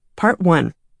Part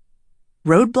 1.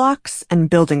 Roadblocks and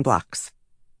Building Blocks.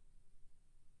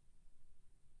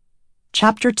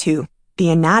 Chapter 2.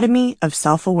 The Anatomy of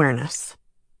Self-Awareness.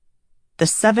 The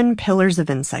 7 Pillars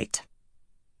of Insight.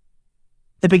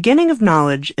 The beginning of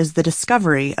knowledge is the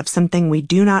discovery of something we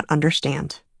do not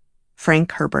understand.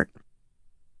 Frank Herbert.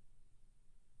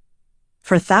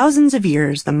 For thousands of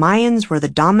years, the Mayans were the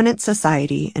dominant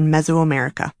society in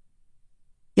Mesoamerica.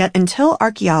 Yet until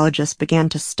archaeologists began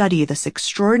to study this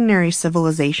extraordinary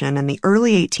civilization in the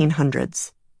early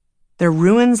 1800s, their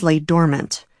ruins lay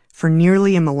dormant for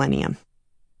nearly a millennium.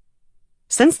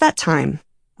 Since that time,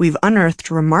 we've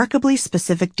unearthed remarkably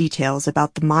specific details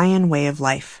about the Mayan way of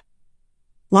life.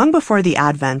 Long before the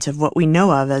advent of what we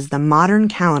know of as the modern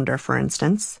calendar, for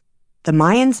instance, the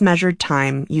Mayans measured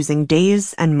time using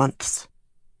days and months.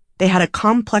 They had a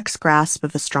complex grasp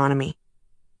of astronomy.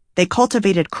 They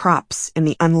cultivated crops in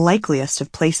the unlikeliest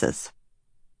of places.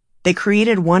 They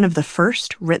created one of the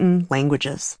first written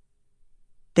languages.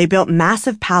 They built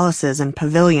massive palaces and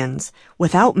pavilions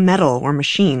without metal or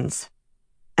machines,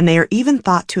 and they are even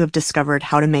thought to have discovered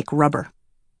how to make rubber.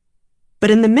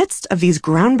 But in the midst of these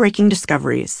groundbreaking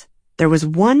discoveries, there was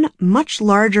one much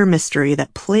larger mystery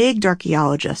that plagued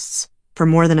archaeologists for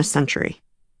more than a century.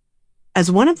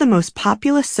 As one of the most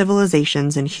populous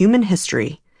civilizations in human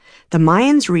history, the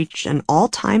Mayans reached an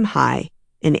all-time high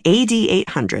in AD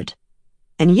 800,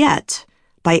 and yet,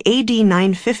 by AD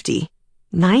 950,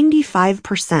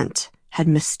 95% had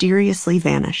mysteriously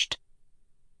vanished.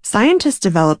 Scientists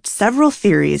developed several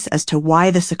theories as to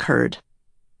why this occurred.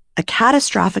 A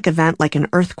catastrophic event like an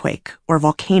earthquake or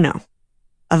volcano,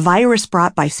 a virus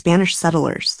brought by Spanish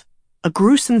settlers, a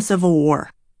gruesome civil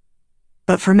war.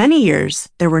 But for many years,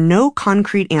 there were no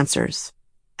concrete answers,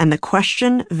 and the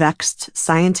question vexed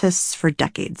scientists for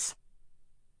decades.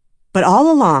 But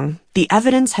all along, the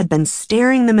evidence had been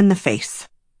staring them in the face.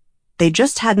 They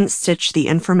just hadn't stitched the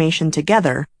information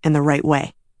together in the right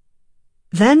way.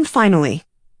 Then finally,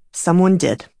 someone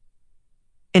did.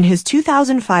 In his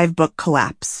 2005 book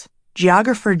Collapse,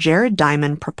 geographer Jared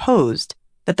Diamond proposed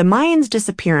that the Mayans'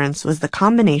 disappearance was the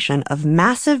combination of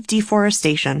massive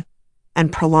deforestation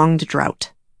and prolonged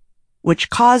drought, which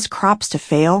caused crops to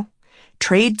fail,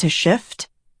 trade to shift,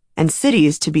 and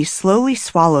cities to be slowly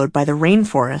swallowed by the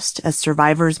rainforest as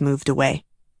survivors moved away.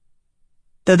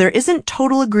 Though there isn't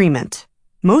total agreement,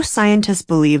 most scientists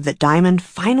believe that Diamond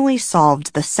finally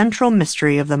solved the central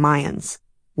mystery of the Mayans,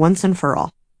 once and for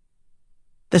all.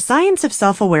 The science of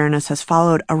self-awareness has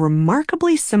followed a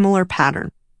remarkably similar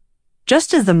pattern.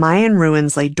 Just as the Mayan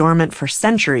ruins lay dormant for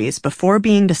centuries before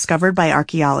being discovered by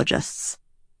archaeologists,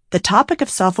 the topic of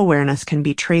self-awareness can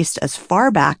be traced as far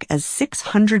back as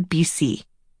 600 BC,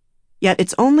 yet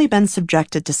it's only been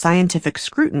subjected to scientific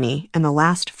scrutiny in the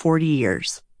last 40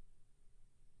 years.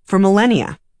 For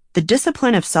millennia, the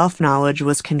discipline of self-knowledge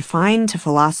was confined to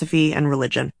philosophy and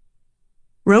religion.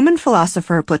 Roman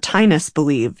philosopher Plotinus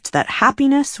believed that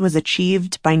happiness was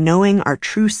achieved by knowing our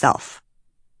true self.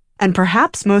 And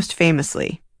perhaps most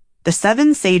famously, the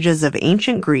 7 sages of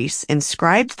ancient Greece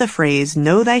inscribed the phrase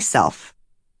 "Know thyself"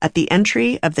 at the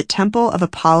entry of the Temple of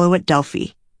Apollo at Delphi,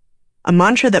 a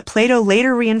mantra that Plato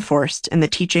later reinforced in the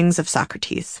teachings of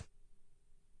Socrates.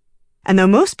 And though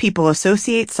most people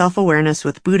associate self-awareness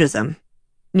with Buddhism,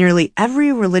 nearly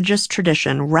every religious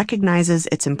tradition recognizes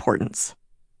its importance.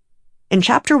 In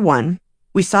Chapter 1,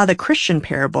 we saw the Christian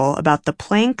parable about the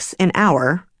planks in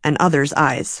our and others'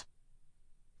 eyes.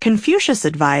 Confucius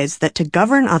advised that to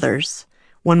govern others,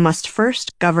 one must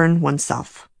first govern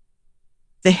oneself.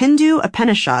 The Hindu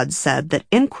Upanishads said that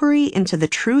inquiry into the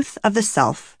truth of the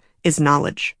self is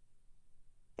knowledge.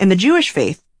 In the Jewish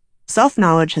faith,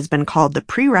 self-knowledge has been called the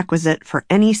prerequisite for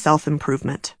any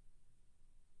self-improvement.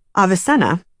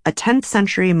 Avicenna, a 10th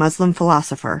century Muslim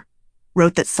philosopher,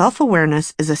 wrote that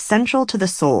self-awareness is essential to the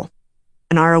soul,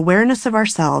 and our awareness of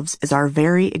ourselves is our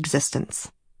very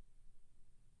existence.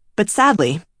 But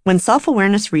sadly, when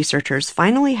self-awareness researchers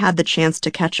finally had the chance to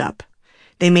catch up,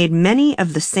 they made many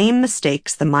of the same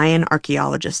mistakes the Mayan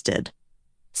archaeologists did,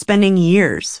 spending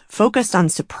years focused on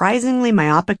surprisingly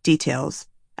myopic details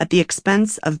at the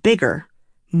expense of bigger,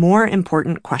 more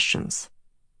important questions.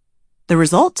 The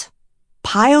result?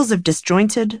 Piles of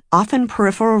disjointed, often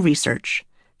peripheral research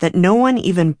that no one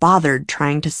even bothered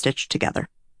trying to stitch together.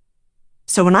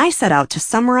 So when I set out to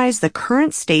summarize the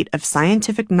current state of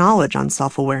scientific knowledge on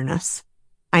self-awareness,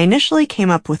 I initially came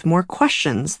up with more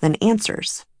questions than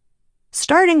answers,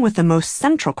 starting with the most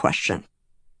central question: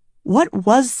 what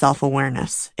was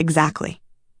self-awareness exactly?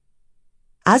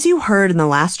 As you heard in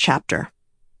the last chapter,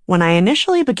 when I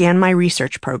initially began my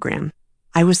research program,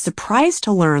 I was surprised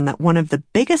to learn that one of the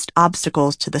biggest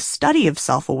obstacles to the study of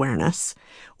self-awareness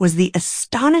was the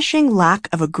astonishing lack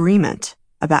of agreement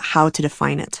about how to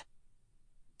define it.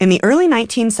 In the early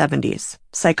 1970s,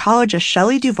 psychologists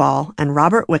Shelley Duvall and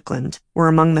Robert Wickland were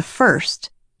among the first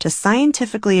to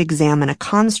scientifically examine a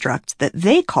construct that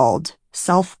they called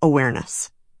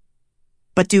self-awareness.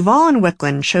 But Duvall and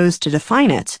Wickland chose to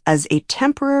define it as a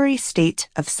temporary state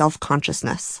of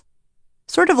self-consciousness.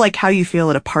 Sort of like how you feel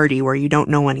at a party where you don't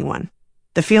know anyone.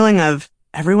 The feeling of,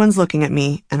 everyone's looking at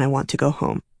me and I want to go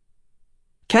home.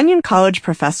 Kenyon College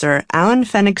professor Alan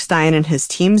Fenigstein and his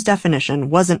team's definition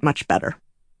wasn't much better,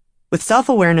 with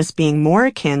self-awareness being more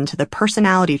akin to the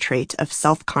personality trait of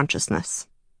self-consciousness.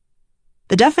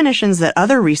 The definitions that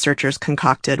other researchers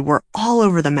concocted were all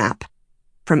over the map,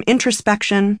 from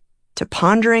introspection to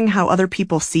pondering how other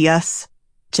people see us,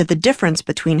 to the difference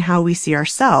between how we see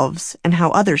ourselves and how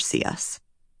others see us.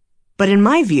 But in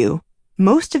my view,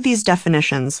 most of these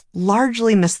definitions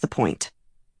largely miss the point.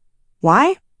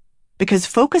 Why? Because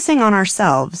focusing on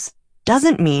ourselves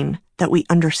doesn't mean that we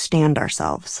understand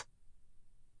ourselves.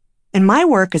 In my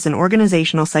work as an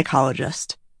organizational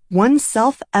psychologist, one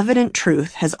self-evident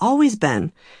truth has always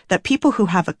been that people who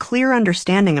have a clear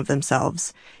understanding of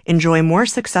themselves enjoy more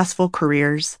successful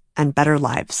careers and better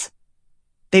lives.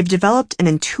 They've developed an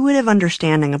intuitive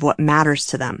understanding of what matters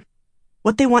to them,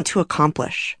 what they want to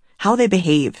accomplish, how they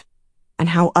behave, and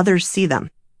how others see them.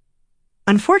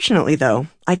 Unfortunately, though,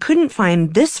 I couldn't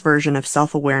find this version of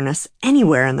self-awareness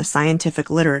anywhere in the scientific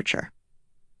literature.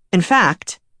 In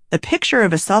fact, the picture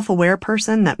of a self-aware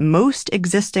person that most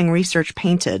existing research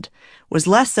painted was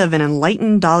less of an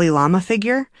enlightened Dalai Lama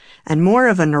figure and more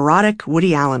of a neurotic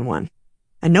Woody Allen one.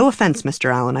 And no offense,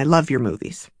 Mr. Allen, I love your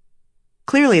movies.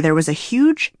 Clearly, there was a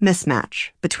huge mismatch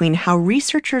between how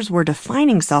researchers were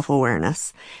defining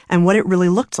self-awareness and what it really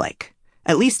looked like,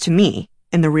 at least to me,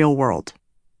 in the real world.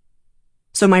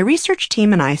 So my research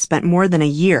team and I spent more than a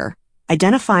year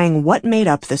identifying what made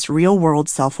up this real-world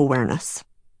self-awareness.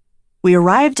 We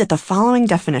arrived at the following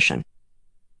definition.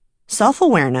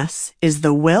 Self-awareness is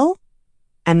the will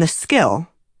and the skill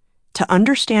to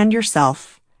understand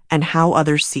yourself and how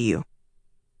others see you.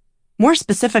 More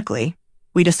specifically,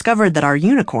 we discovered that our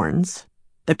unicorns,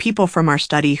 the people from our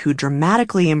study who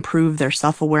dramatically improved their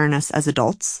self-awareness as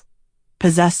adults,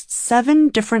 possessed 7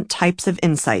 different types of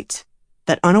insight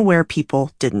that unaware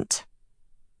people didn't.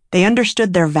 They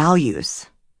understood their values,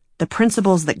 the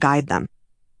principles that guide them,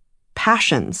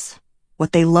 passions,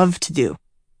 what they love to do,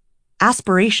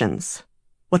 aspirations,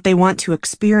 what they want to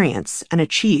experience and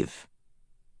achieve,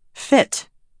 fit,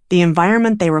 the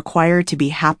environment they require to be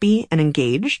happy and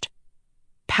engaged,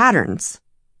 patterns,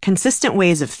 consistent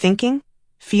ways of thinking,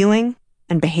 feeling,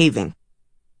 and behaving,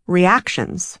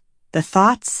 reactions, the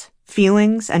thoughts,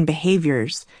 feelings, and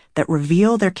behaviors that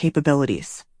reveal their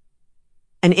capabilities,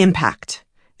 and impact,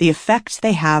 the effect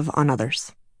they have on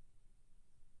others.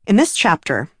 In this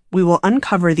chapter, we will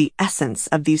uncover the essence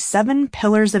of these 7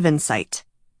 pillars of insight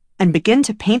and begin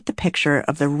to paint the picture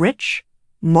of the rich,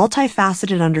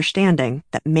 multifaceted understanding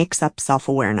that makes up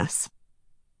self-awareness.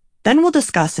 Then we'll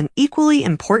discuss an equally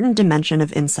important dimension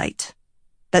of insight,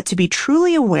 that to be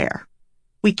truly aware,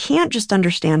 we can't just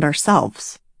understand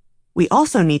ourselves. We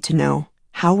also need to know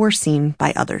how we're seen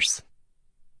by others.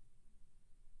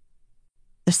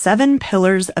 The 7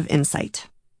 pillars of insight.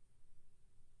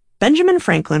 Benjamin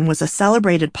Franklin was a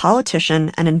celebrated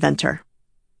politician and inventor,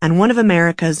 and one of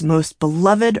America's most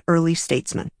beloved early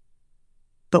statesmen.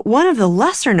 But one of the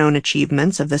lesser-known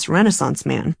achievements of this Renaissance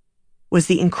man was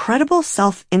the incredible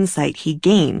self-insight he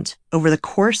gained over the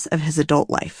course of his adult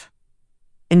life.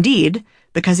 Indeed,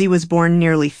 because he was born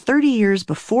nearly 30 years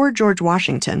before George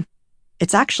Washington,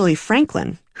 it's actually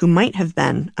Franklin who might have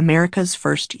been America's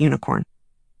first unicorn.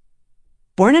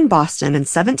 Born in Boston in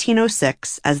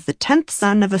 1706 as the 10th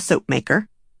son of a soap maker,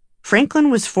 Franklin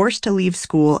was forced to leave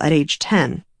school at age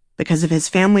 10 because of his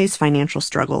family's financial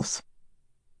struggles.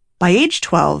 By age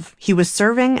 12, he was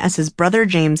serving as his brother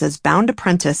James's bound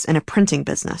apprentice in a printing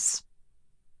business.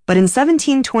 But in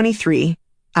 1723,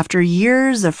 after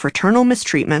years of fraternal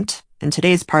mistreatment, in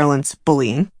today's parlance,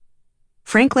 bullying,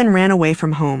 Franklin ran away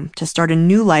from home to start a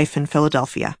new life in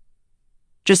Philadelphia.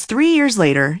 Just 3 years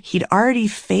later, he'd already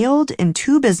failed in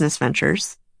 2 business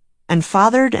ventures and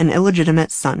fathered an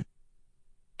illegitimate son.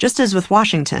 Just as with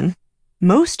Washington,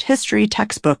 most history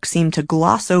textbooks seem to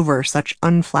gloss over such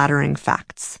unflattering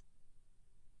facts.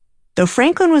 Though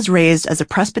Franklin was raised as a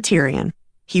Presbyterian,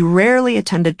 he rarely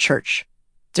attended church,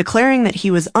 declaring that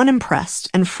he was unimpressed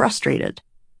and frustrated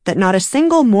that not a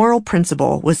single moral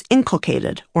principle was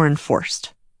inculcated or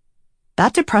enforced.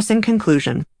 That depressing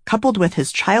conclusion, coupled with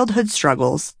his childhood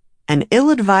struggles, and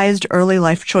ill-advised early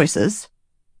life choices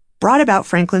brought about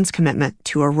Franklin's commitment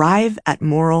to arrive at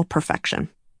moral perfection.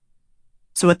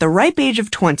 So at the ripe age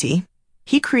of 20,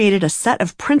 he created a set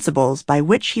of principles by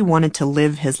which he wanted to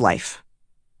live his life.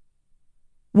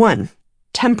 1.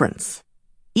 Temperance.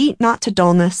 Eat not to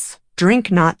dullness,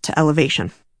 drink not to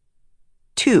elevation.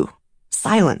 2.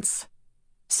 Silence.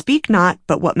 Speak not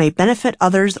but what may benefit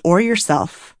others or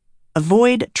yourself.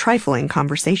 Avoid trifling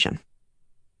conversation.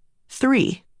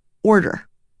 3. Order.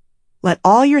 Let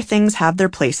all your things have their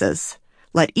places.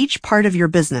 Let each part of your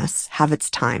business have its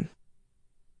time.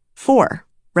 4.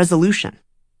 Resolution.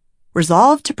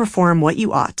 Resolve to perform what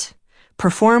you ought.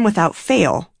 Perform without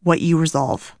fail what you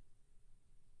resolve.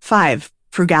 5.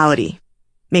 Frugality.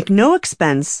 Make no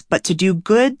expense but to do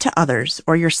good to others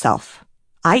or yourself,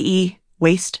 i.e.,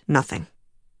 waste nothing.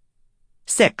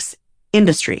 6.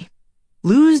 Industry.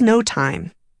 Lose no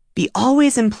time. Be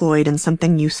always employed in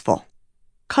something useful.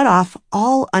 Cut off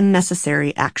all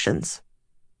unnecessary actions.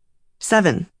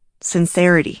 7.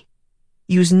 Sincerity.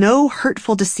 Use no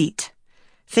hurtful deceit.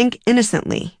 Think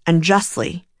innocently and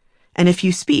justly, and if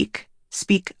you speak,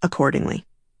 speak accordingly.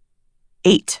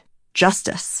 8.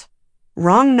 Justice.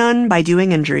 Wrong none by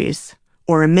doing injuries,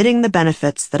 or omitting the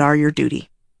benefits that are your duty.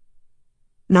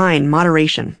 9.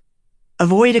 Moderation.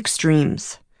 Avoid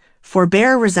extremes.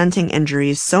 Forbear resenting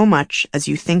injuries so much as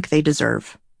you think they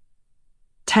deserve.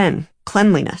 10.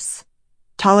 Cleanliness.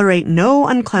 Tolerate no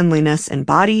uncleanliness in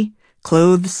body,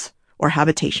 clothes, or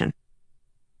habitation.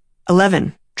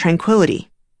 11. Tranquility.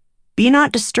 Be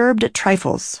not disturbed at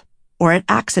trifles, or at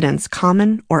accidents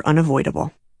common or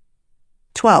unavoidable.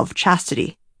 12.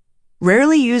 Chastity.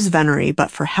 Rarely use venery but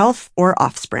for health or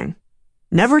offspring.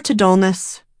 Never to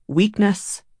dullness,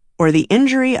 weakness, or the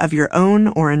injury of your own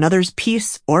or another's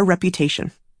peace or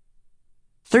reputation.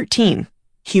 13.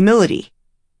 Humility.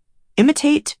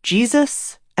 Imitate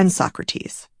Jesus and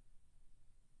Socrates.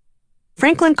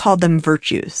 Franklin called them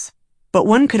virtues, but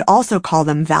one could also call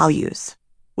them values,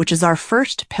 which is our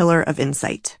first pillar of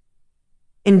insight.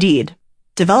 Indeed,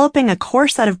 developing a core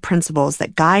set of principles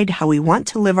that guide how we want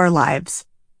to live our lives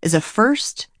is a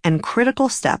first and critical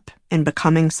step in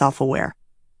becoming self-aware.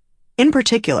 In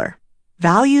particular,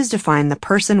 values define the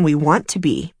person we want to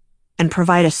be and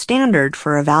provide a standard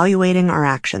for evaluating our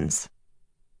actions.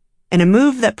 In a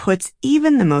move that puts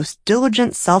even the most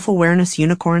diligent self-awareness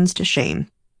unicorns to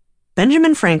shame,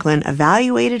 Benjamin Franklin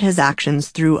evaluated his actions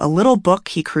through a little book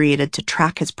he created to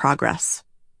track his progress,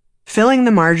 filling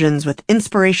the margins with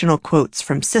inspirational quotes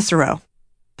from Cicero,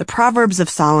 the Proverbs of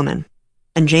Solomon,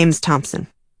 and James Thompson.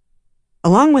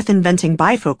 Along with inventing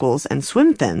bifocals and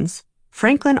swim fins,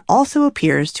 Franklin also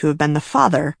appears to have been the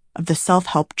father of the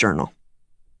self-help journal.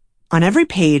 On every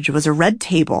page was a red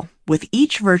table with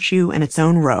each virtue in its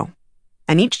own row,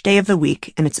 and each day of the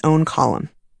week in its own column.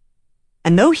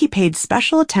 And though he paid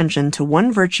special attention to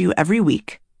one virtue every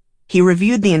week, he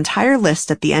reviewed the entire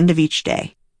list at the end of each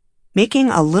day, making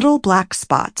a little black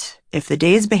spot if the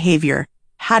day's behavior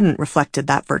hadn't reflected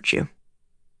that virtue.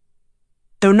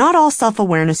 Though not all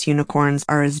self-awareness unicorns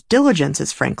are as diligent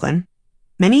as Franklin,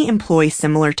 many employ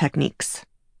similar techniques.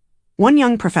 One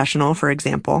young professional, for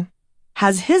example,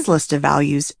 has his list of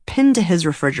values pinned to his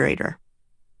refrigerator.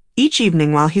 Each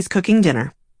evening while he's cooking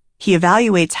dinner, he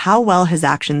evaluates how well his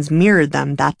actions mirrored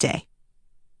them that day.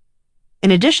 In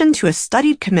addition to a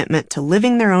studied commitment to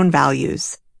living their own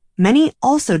values, many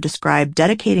also describe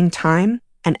dedicating time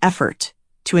and effort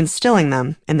to instilling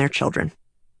them in their children.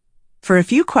 For a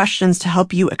few questions to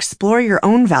help you explore your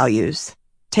own values,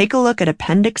 take a look at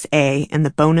Appendix A in the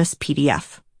bonus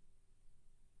PDF.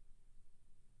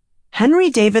 Henry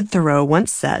David Thoreau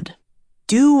once said,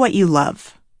 "Do what you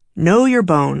love. Know your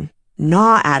bone,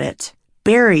 gnaw at it,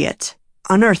 bury it,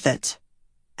 unearth it,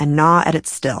 and gnaw at it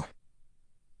still."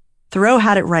 Thoreau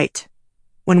had it right.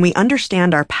 When we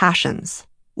understand our passions,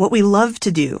 what we love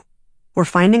to do, we're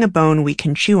finding a bone we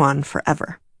can chew on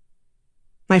forever.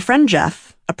 My friend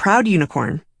Jeff, a proud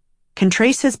unicorn, can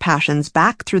trace his passions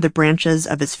back through the branches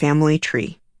of his family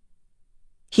tree.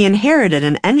 He inherited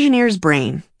an engineer's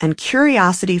brain and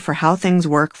curiosity for how things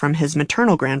work from his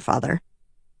maternal grandfather,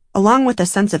 along with a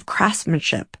sense of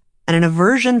craftsmanship and an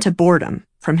aversion to boredom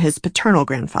from his paternal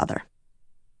grandfather.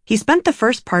 He spent the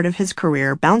first part of his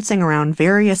career bouncing around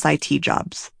various IT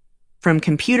jobs, from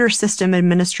computer system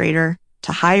administrator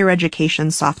to higher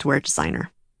education software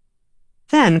designer.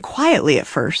 Then, quietly at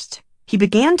first, he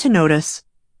began to notice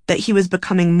that he was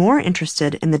becoming more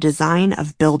interested in the design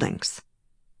of buildings.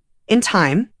 In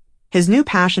time, his new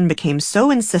passion became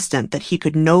so insistent that he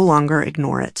could no longer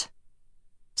ignore it.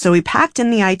 So he packed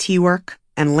in the IT work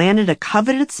and landed a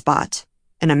coveted spot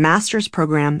in a master's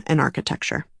program in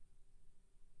architecture.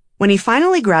 When he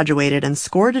finally graduated and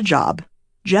scored a job,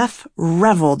 Jeff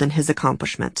reveled in his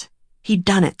accomplishment. He'd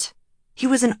done it. He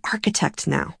was an architect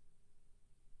now.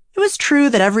 It was true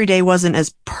that every day wasn't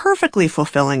as perfectly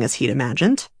fulfilling as he'd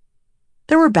imagined.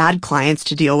 There were bad clients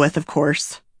to deal with, of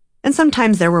course, and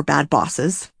sometimes there were bad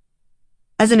bosses.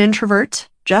 As an introvert,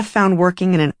 Jeff found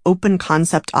working in an open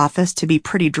concept office to be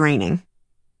pretty draining.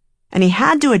 And he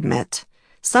had to admit,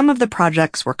 some of the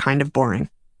projects were kind of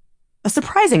boring. A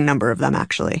surprising number of them,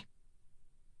 actually.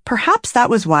 Perhaps that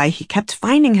was why he kept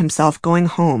finding himself going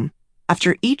home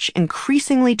after each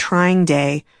increasingly trying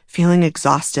day, feeling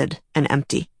exhausted and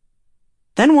empty.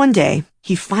 Then one day,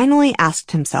 he finally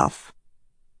asked himself,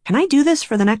 "Can I do this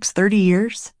for the next 30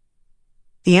 years?"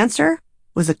 The answer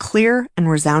was a clear and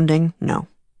resounding no.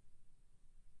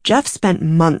 Jeff spent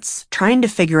months trying to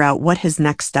figure out what his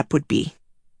next step would be.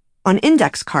 On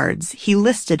index cards, he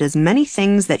listed as many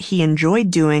things that he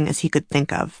enjoyed doing as he could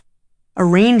think of,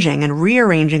 arranging and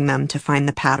rearranging them to find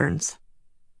the patterns.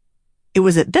 It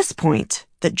was at this point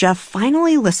that Jeff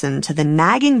finally listened to the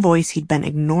nagging voice he'd been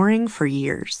ignoring for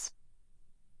years.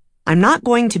 "I'm not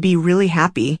going to be really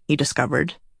happy," he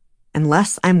discovered,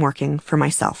 "unless I'm working for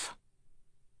myself."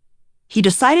 He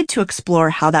decided to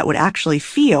explore how that would actually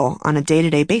feel on a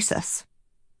day-to-day basis.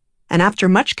 And after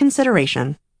much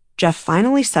consideration, Jeff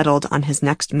finally settled on his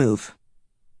next move.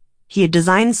 He had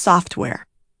designed software.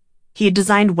 He had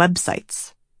designed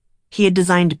websites. He had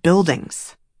designed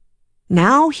buildings.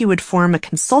 Now he would form a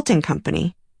consulting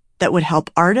company that would help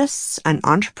artists and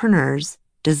entrepreneurs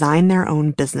design their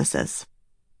own businesses.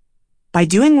 By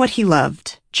doing what he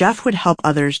loved, Jeff would help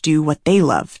others do what they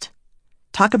loved.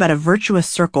 Talk about a virtuous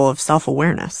circle of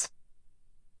self-awareness.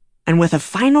 And with a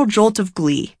final jolt of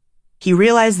glee, he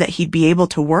realized that he'd be able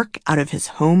to work out of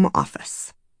his home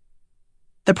office.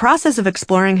 The process of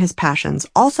exploring his passions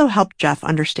also helped Jeff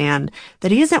understand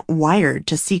that he isn't wired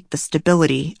to seek the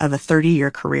stability of a 30-year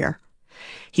career.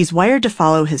 He's wired to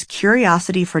follow his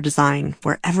curiosity for design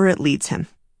wherever it leads him.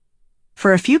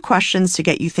 For a few questions to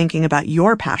get you thinking about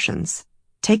your passions,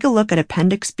 take a look at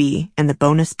Appendix B in the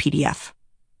bonus PDF.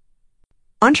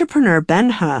 Entrepreneur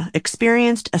Ben He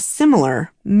experienced a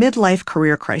similar midlife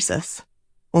career crisis,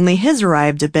 only his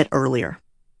arrived a bit earlier.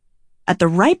 At the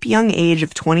ripe young age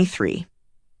of 23,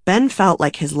 Ben felt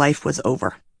like his life was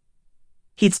over.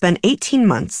 He'd spent 18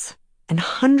 months and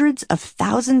hundreds of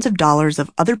thousands of dollars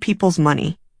of other people's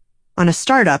money on a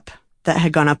startup that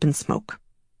had gone up in smoke.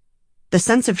 The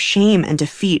sense of shame and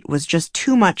defeat was just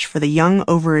too much for the young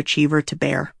overachiever to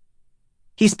bear.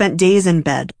 He spent days in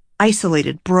bed,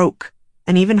 isolated, broke,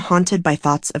 and even haunted by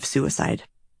thoughts of suicide.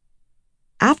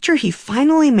 After he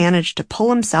finally managed to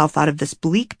pull himself out of this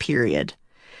bleak period,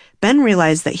 Ben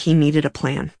realized that he needed a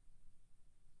plan.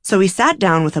 So he sat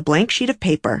down with a blank sheet of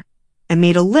paper and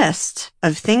made a list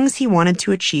of things he wanted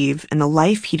to achieve in the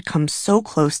life he'd come so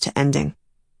close to ending.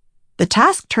 The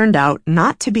task turned out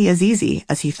not to be as easy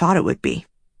as he thought it would be.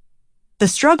 The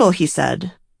struggle, he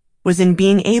said, was in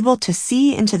being able to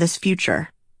see into this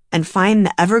future and find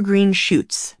the evergreen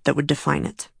shoots that would define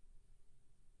it.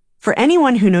 For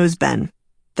anyone who knows Ben,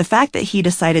 the fact that he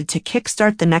decided to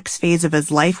kickstart the next phase of his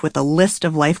life with a list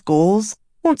of life goals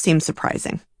won't seem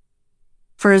surprising.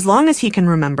 For as long as he can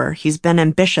remember, he's been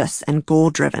ambitious and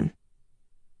goal-driven.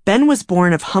 Ben was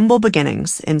born of humble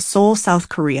beginnings in Seoul, South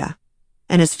Korea,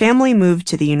 and his family moved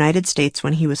to the United States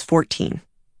when he was 14.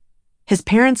 His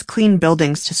parents cleaned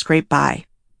buildings to scrape by,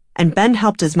 and Ben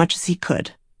helped as much as he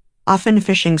could, often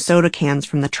fishing soda cans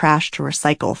from the trash to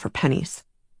recycle for pennies.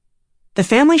 The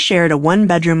family shared a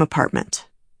one-bedroom apartment.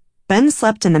 Ben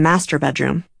slept in the master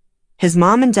bedroom, his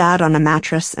mom and dad on a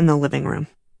mattress in the living room.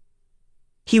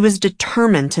 He was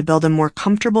determined to build a more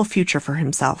comfortable future for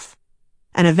himself,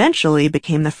 and eventually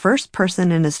became the first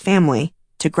person in his family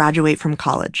to graduate from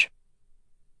college.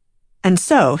 And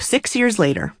so, 6 years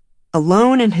later,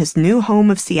 alone in his new home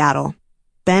of Seattle,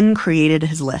 Ben created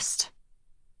his list.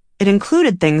 It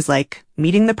included things like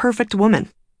meeting the perfect woman,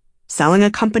 selling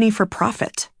a company for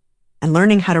profit, and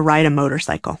learning how to ride a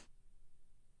motorcycle.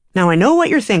 Now I know what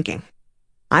you're thinking.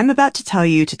 I'm about to tell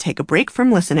you to take a break from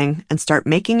listening and start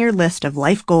making your list of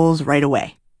life goals right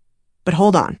away. But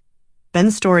hold on.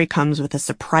 Ben's story comes with a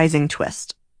surprising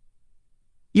twist.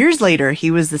 Years later,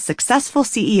 he was the successful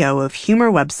CEO of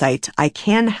humor website I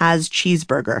Can Has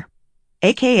Cheeseburger,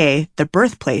 aka the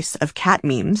birthplace of cat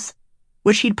memes,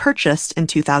 which he'd purchased in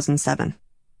 2007.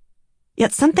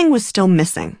 Yet something was still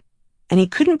missing, and he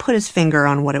couldn't put his finger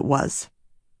on what it was.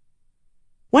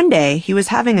 One day, he was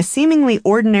having a seemingly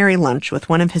ordinary lunch with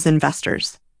one of his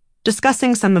investors,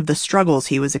 discussing some of the struggles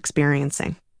he was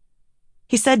experiencing.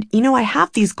 He said, "I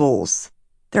have these goals.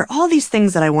 There are all these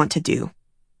things that I want to do.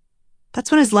 That's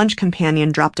when his lunch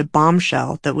companion dropped a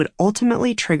bombshell that would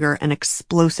ultimately trigger an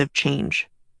explosive change.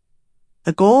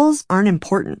 The goals aren't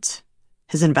important,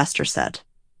 his investor said.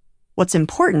 What's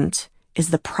important is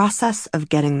the process of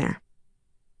getting there.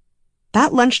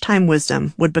 That lunchtime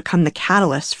wisdom would become the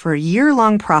catalyst for a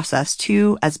year-long process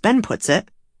to, as Ben puts it,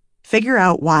 figure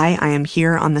out why I am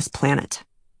here on this planet.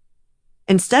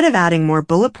 Instead of adding more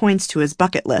bullet points to his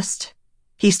bucket list,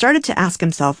 he started to ask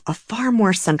himself a far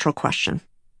more central question.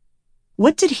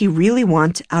 What did he really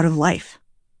want out of life?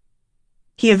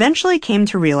 He eventually came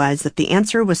to realize that the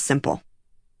answer was simple: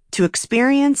 to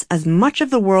experience as much of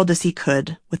the world as he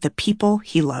could with the people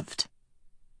he loved.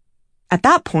 At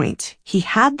that point, he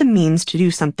had the means to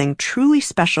do something truly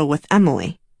special with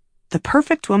Emily, the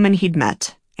perfect woman he'd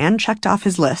met and checked off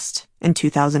his list in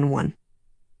 2001.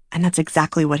 And that's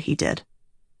exactly what he did.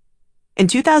 In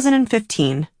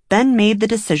 2015, Ben made the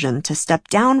decision to step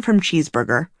down from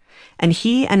Cheeseburger, and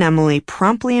he and Emily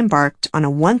promptly embarked on a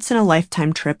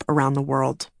once-in-a-lifetime trip around the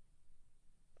world.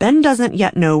 Ben doesn't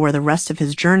yet know where the rest of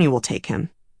his journey will take him,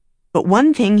 but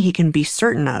one thing he can be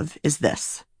certain of is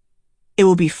this: it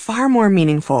will be far more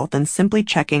meaningful than simply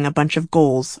checking a bunch of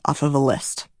goals off of a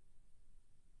list.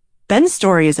 Ben's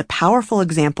story is a powerful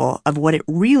example of what it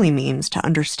really means to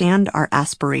understand our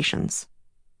aspirations.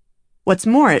 What's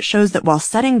more, it shows that while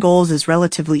setting goals is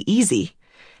relatively easy,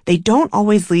 they don't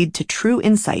always lead to true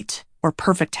insight or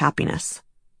perfect happiness.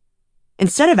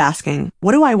 Instead of asking,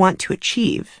 what do I want to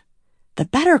achieve? The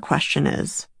better question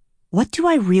is, what do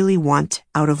I really want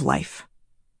out of life?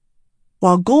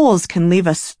 While goals can leave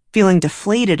us feeling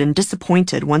deflated and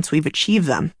disappointed once we've achieved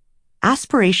them,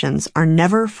 aspirations are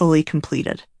never fully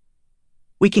completed.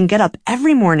 We can get up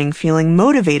every morning feeling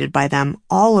motivated by them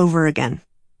all over again.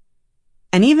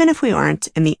 And even if we aren't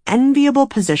in the enviable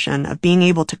position of being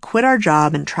able to quit our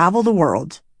job and travel the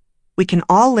world, we can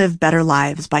all live better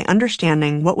lives by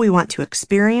understanding what we want to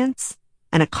experience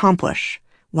and accomplish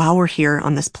while we're here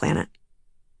on this planet.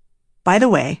 By the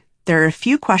way, there are a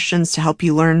few questions to help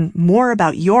you learn more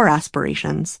about your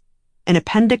aspirations in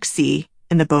Appendix C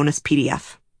in the bonus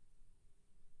PDF.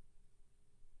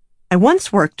 I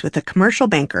once worked with a commercial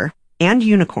banker and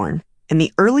unicorn in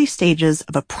the early stages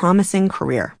of a promising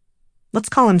career. Let's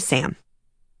call him Sam.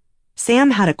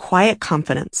 Sam had a quiet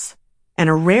confidence and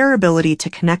a rare ability to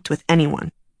connect with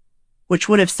anyone, which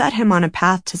would have set him on a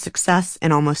path to success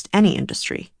in almost any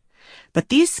industry. But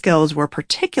these skills were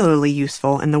particularly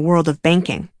useful in the world of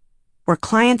banking, where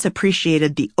clients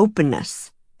appreciated the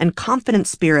openness and confident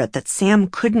spirit that Sam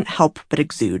couldn't help but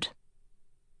exude.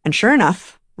 And sure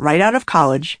enough, right out of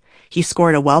college, he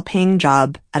scored a well-paying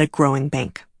job at a growing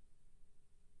bank.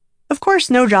 Of course,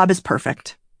 no job is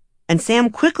perfect, and Sam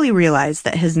quickly realized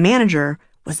that his manager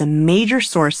was a major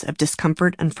source of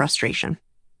discomfort and frustration.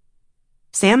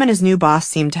 Sam and his new boss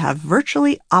seemed to have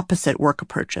virtually opposite work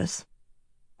approaches.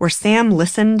 Where Sam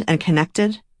listened and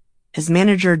connected, his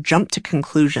manager jumped to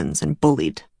conclusions and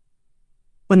bullied.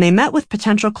 When they met with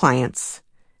potential clients,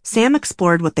 Sam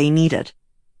explored what they needed,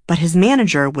 but his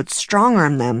manager would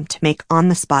strong-arm them to make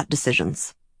on-the-spot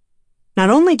decisions. Not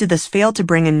only did this fail to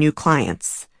bring in new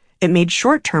clients, it made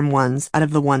short-term ones out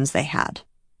of the ones they had.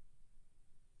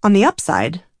 On the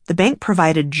upside, the bank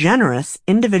provided generous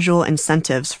individual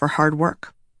incentives for hard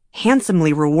work,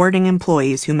 handsomely rewarding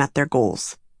employees who met their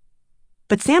goals.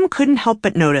 But Sam couldn't help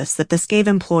but notice that this gave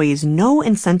employees no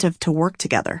incentive to work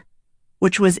together,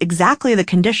 which was exactly the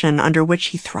condition under which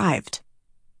he thrived.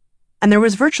 And there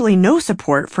was virtually no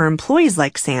support for employees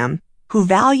like Sam, who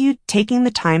valued taking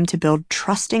the time to build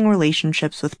trusting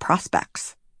relationships with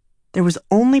prospects. There was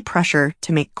only pressure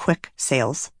to make quick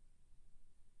sales.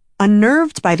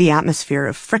 Unnerved by the atmosphere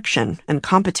of friction and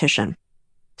competition,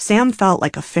 Sam felt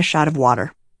like a fish out of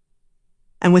water.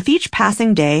 And with each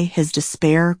passing day, his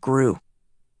despair grew.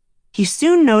 He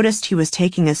soon noticed he was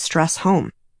taking his stress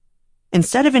home.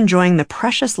 Instead of enjoying the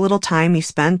precious little time he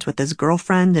spent with his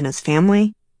girlfriend and his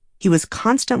family, he was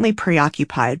constantly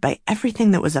preoccupied by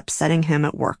everything that was upsetting him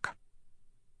at work.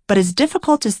 But as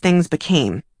difficult as things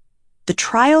became, the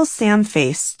trials Sam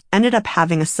faced ended up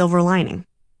having a silver lining,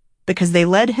 because they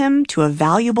led him to a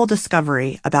valuable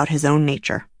discovery about his own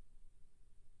nature.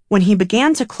 When he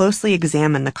began to closely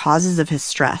examine the causes of his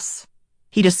stress,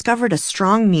 he discovered a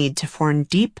strong need to form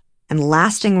deep and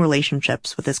lasting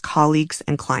relationships with his colleagues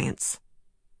and clients.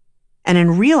 And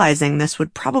in realizing this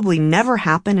would probably never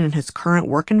happen in his current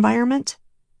work environment,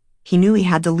 he knew he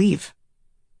had to leave.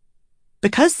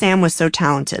 Because Sam was so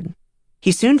talented,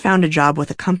 he soon found a job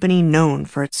with a company known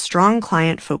for its strong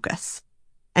client focus,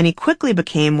 and he quickly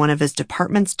became one of his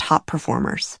department's top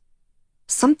performers.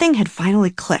 Something had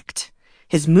finally clicked.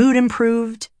 His mood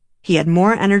improved, he had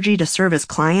more energy to serve his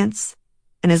clients,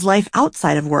 and his life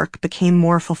outside of work became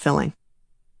more fulfilling.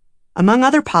 Among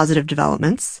other positive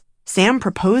developments, Sam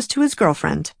proposed to his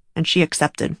girlfriend, and she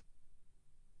accepted.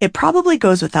 It probably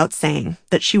goes without saying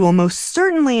that she will most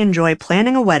certainly enjoy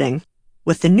planning a wedding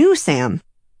with the new Sam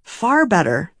far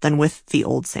better than with the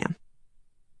old Sam.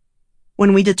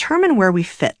 When we determine where we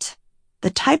fit, the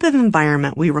type of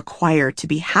environment we require to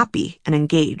be happy and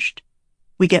engaged,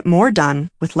 we get more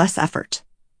done with less effort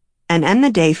and end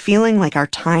the day feeling like our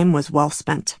time was well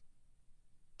spent.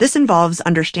 This involves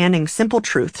understanding simple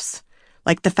truths,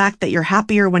 like the fact that you're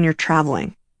happier when you're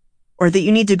traveling, or that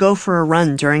you need to go for a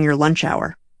run during your lunch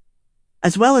hour,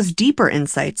 as well as deeper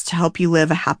insights to help you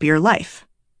live a happier life,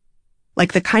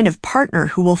 like the kind of partner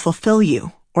who will fulfill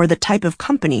you or the type of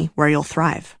company where you'll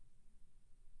thrive.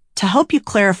 To help you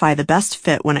clarify the best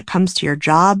fit when it comes to your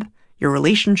job, your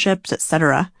relationships,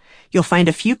 etc., you'll find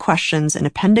a few questions in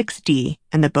Appendix D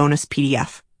and the bonus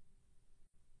PDF.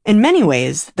 In many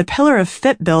ways, the pillar of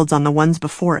fit builds on the ones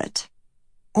before it.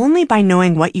 Only by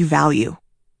knowing what you value,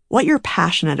 what you're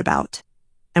passionate about,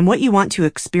 and what you want to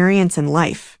experience in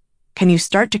life can you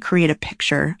start to create a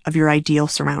picture of your ideal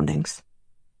surroundings.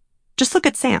 Just look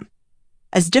at Sam.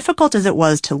 As difficult as it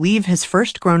was to leave his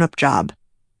first grown-up job,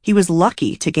 he was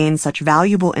lucky to gain such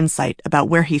valuable insight about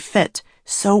where he fit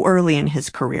so early in his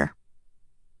career.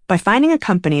 By finding a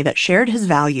company that shared his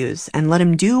values and let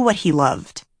him do what he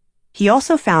loved, he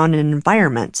also found an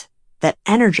environment that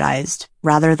energized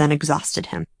rather than exhausted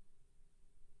him.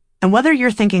 And whether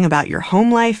you're thinking about your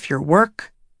home life, your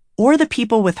work, or the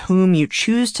people with whom you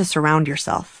choose to surround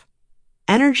yourself,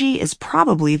 energy is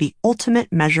probably the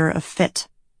ultimate measure of fit.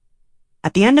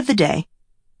 At the end of the day,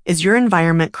 is your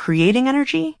environment creating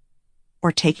energy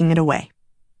or taking it away?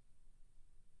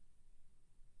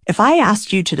 If I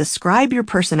asked you to describe your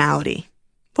personality,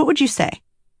 what would you say?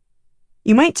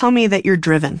 You might tell me that you're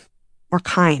driven or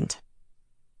kind.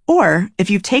 Or, if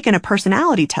you've taken a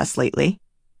personality test lately,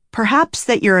 perhaps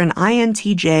that you're an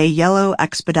INTJ yellow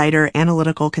expediter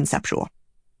analytical conceptual.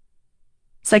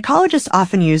 Psychologists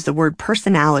often use the word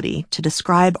personality to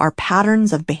describe our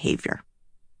patterns of behavior.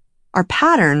 Our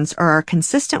patterns are our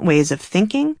consistent ways of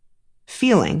thinking,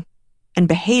 feeling, and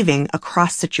behaving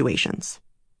across situations.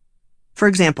 For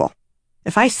example,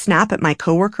 if I snap at my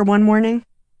coworker one morning,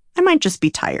 I might just be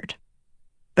tired.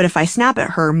 But if I snap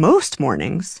at her most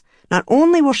mornings, not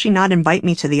only will she not invite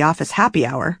me to the office happy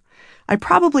hour, I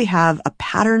probably have a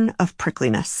pattern of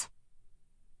prickliness.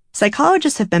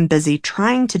 Psychologists have been busy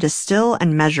trying to distill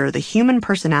and measure the human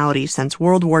personality since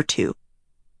World War II,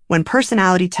 when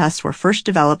personality tests were first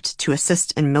developed to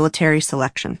assist in military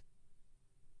selection.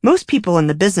 Most people in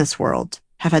the business world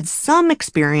have had some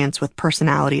experience with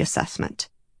personality assessment,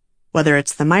 whether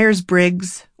it's the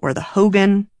Myers-Briggs or the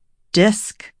Hogan,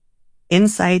 DISC,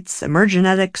 Insights,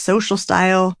 Emergenetics, Social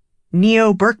Style,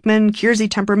 Neo, Berkman, Kiersey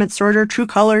Temperament Sorter, True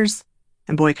Colors,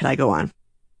 and boy could I go on.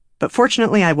 But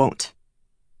fortunately I won't.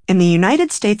 In the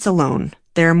United States alone,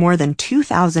 there are more than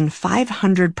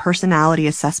 2,500 personality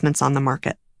assessments on the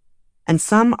market, and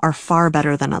some are far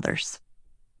better than others.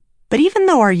 But even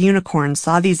though our unicorns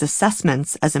saw these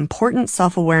assessments as important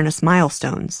self-awareness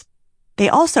milestones, they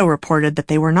also reported that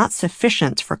they were not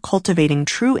sufficient for cultivating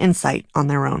true insight on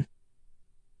their own.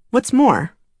 What's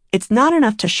more, it's not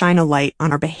enough to shine a light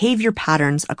on our behavior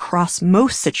patterns across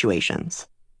most situations.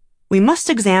 We must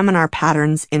examine our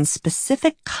patterns in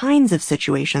specific kinds of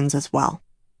situations as well.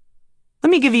 Let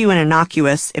me give you an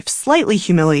innocuous, if slightly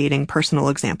humiliating, personal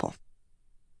example.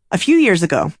 A few years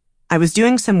ago, I was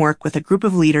doing some work with a group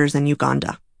of leaders in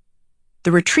Uganda.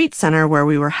 The retreat center where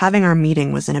we were having our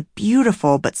meeting was in a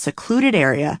beautiful but secluded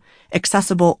area,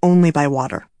 accessible only by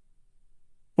water.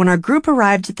 When our group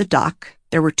arrived at the dock,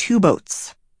 there were 2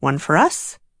 boats, one for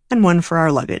us and one for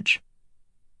our luggage.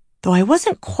 Though I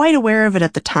wasn't quite aware of it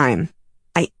at the time,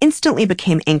 I instantly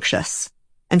became anxious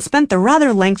and spent the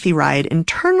rather lengthy ride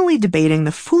internally debating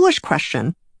the foolish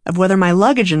question of whether my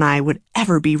luggage and I would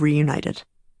ever be reunited.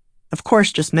 Of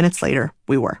course, just minutes later,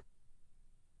 we were.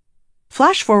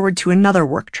 Flash forward to another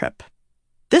work trip,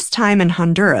 this time in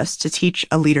Honduras to teach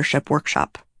a leadership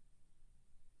workshop.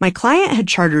 My client had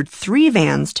chartered 3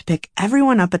 vans to pick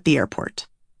everyone up at the airport,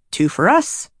 2 for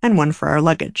us and 1 for our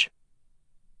luggage.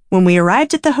 When we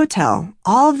arrived at the hotel,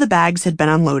 all of the bags had been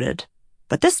unloaded,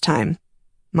 but this time,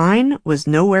 mine was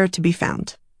nowhere to be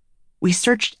found. We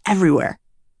searched everywhere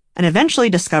and eventually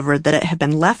discovered that it had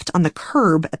been left on the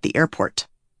curb at the airport.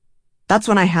 That's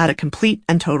when I had a complete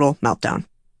and total meltdown.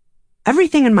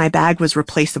 Everything in my bag was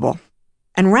replaceable,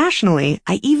 and rationally,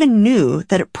 I even knew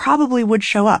that it probably would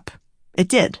show up. It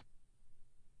did.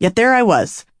 Yet there I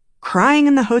was, crying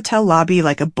in the hotel lobby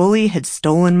like a bully had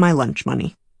stolen my lunch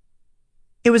money.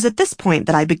 It was at this point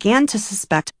that I began to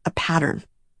suspect a pattern.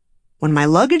 When my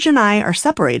luggage and I are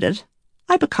separated,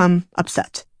 I become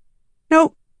upset.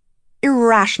 No,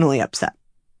 irrationally upset.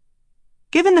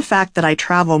 Given the fact that I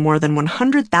travel more than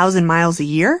 100,000 miles a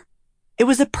year, it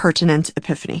was a pertinent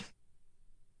epiphany.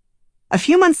 A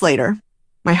few months later,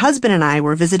 my husband and I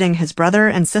were visiting his brother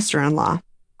and sister-in-law,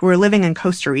 who were living in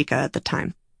Costa Rica at the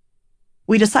time.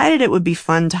 We decided it would be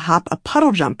fun to hop a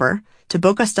puddle jumper to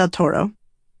Bocas del Toro,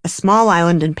 a small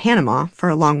island in Panama, for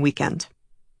a long weekend.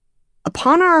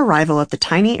 Upon our arrival at the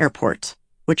tiny airport,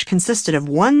 which consisted of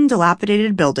one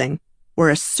dilapidated building where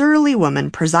a surly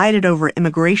woman presided over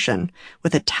immigration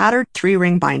with a tattered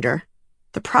 3-ring binder,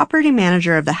 the property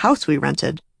manager of the house we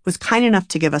rented was kind enough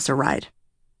to give us a ride.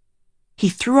 He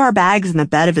threw our bags in the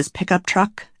bed of his pickup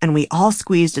truck, and we all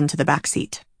squeezed into the back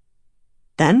seat.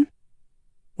 Then,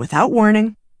 without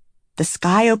warning, the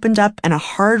sky opened up and a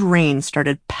hard rain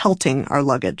started pelting our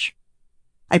luggage.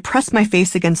 I pressed my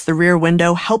face against the rear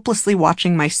window, helplessly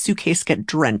watching my suitcase get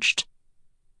drenched.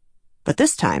 But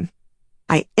this time,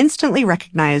 I instantly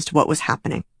recognized what was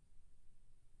happening.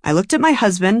 I looked at my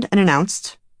husband and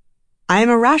announced, "I am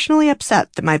irrationally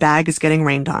upset that my bag is getting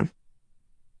rained on."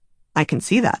 "I can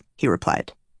see that," he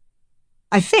replied.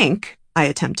 "I think," I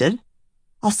attempted,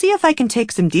 "I'll see if I can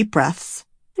take some deep breaths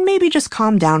and maybe just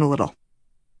calm down a little."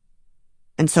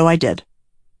 And so I did.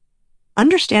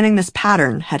 Understanding this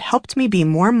pattern had helped me be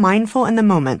more mindful in the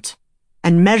moment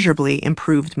and measurably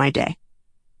improved my day.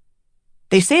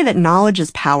 They say that knowledge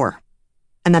is power,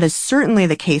 and that is certainly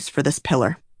the case for this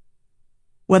pillar.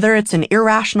 Whether it's an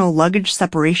irrational luggage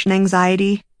separation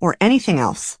anxiety or anything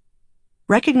else,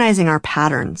 recognizing our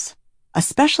patterns,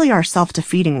 especially our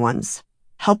self-defeating ones,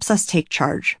 helps us take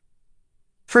charge.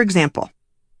 For example,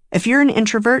 if you're an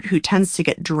introvert who tends to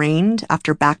get drained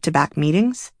after back-to-back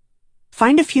meetings,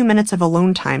 find a few minutes of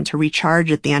alone time to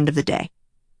recharge at the end of the day.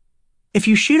 If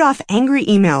you shoot off angry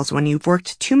emails when you've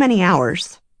worked too many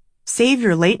hours, save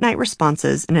your late-night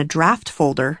responses in a draft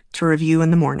folder to review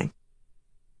in the morning.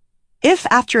 If,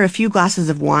 after a few glasses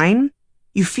of wine,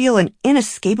 you feel an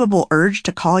inescapable urge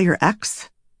to call your ex,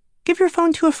 give your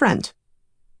phone to a friend,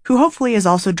 who hopefully is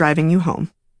also driving you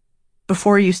home,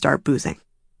 before you start boozing.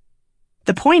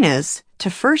 The point is to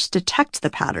first detect the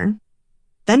pattern,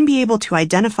 then be able to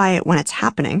identify it when it's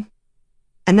happening,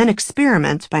 and then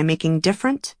experiment by making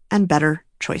different and better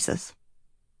choices.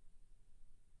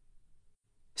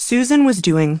 Susan was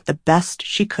doing the best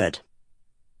she could.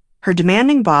 Her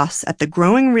demanding boss at the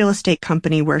growing real estate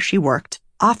company where she worked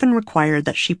often required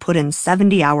that she put in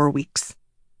 70-hour weeks.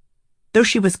 Though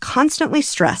she was constantly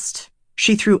stressed,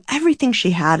 she threw everything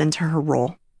she had into her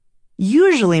role,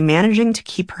 usually managing to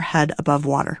keep her head above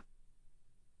water.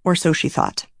 Or so she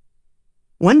thought.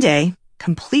 One day,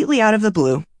 completely out of the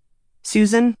blue,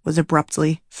 Susan was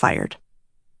abruptly fired.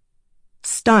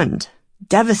 Stunned,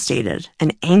 devastated,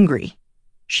 and angry,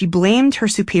 she blamed her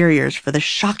superiors for the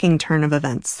shocking turn of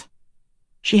events.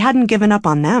 She hadn't given up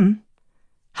on them.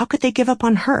 How could they give up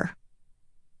on her?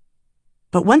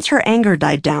 But once her anger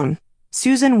died down,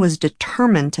 Susan was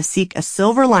determined to seek a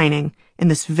silver lining in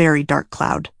this very dark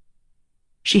cloud.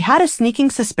 She had a sneaking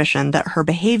suspicion that her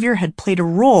behavior had played a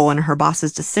role in her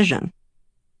boss's decision.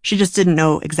 She just didn't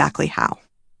know exactly how.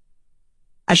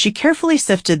 As she carefully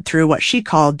sifted through what she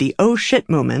called the oh shit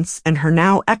moments in her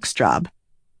now ex job,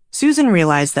 Susan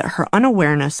realized that her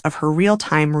unawareness of her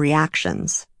real-time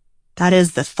reactions, that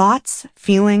is, the thoughts,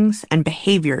 feelings, and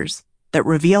behaviors that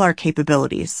reveal our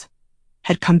capabilities,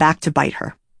 had come back to bite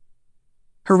her.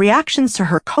 Her reactions to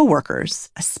her coworkers,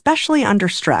 especially under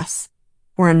stress,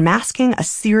 were unmasking a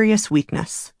serious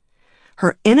weakness,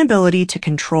 her inability to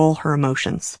control her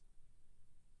emotions.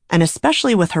 And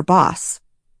especially with her boss,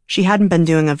 she hadn't been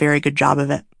doing a very good job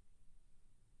of it.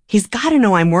 "He's got to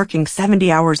know I'm working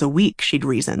 70 hours a week," she'd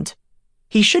reasoned.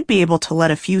 "He should be able to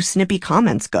let a few snippy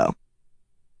comments go."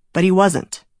 But he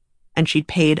wasn't, and she'd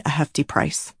paid a hefty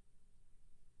price.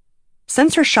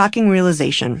 Since her shocking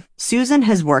realization, Susan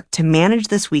has worked to manage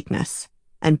this weakness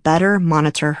and better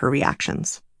monitor her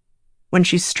reactions. When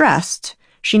she's stressed,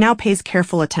 she now pays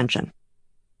careful attention.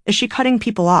 Is she cutting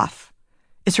people off?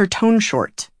 Is her tone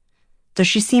short? Does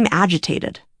she seem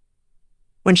agitated?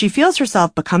 When she feels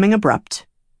herself becoming abrupt,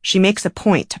 she makes a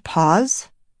point to pause,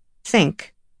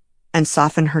 think, and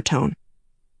soften her tone.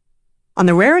 On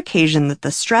the rare occasion that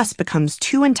the stress becomes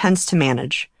too intense to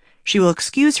manage, she will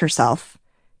excuse herself,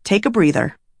 take a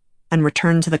breather, and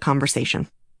return to the conversation.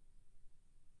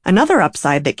 Another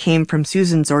upside that came from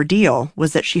Susan's ordeal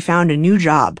was that she found a new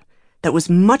job that was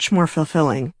much more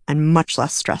fulfilling and much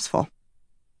less stressful.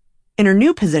 In her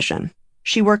new position,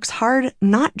 she works hard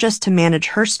not just to manage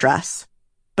her stress,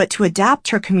 but to adapt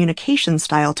her communication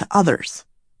style to others,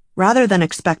 rather than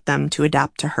expect them to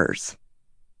adapt to hers.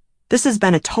 This has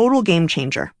been a total game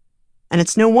changer, and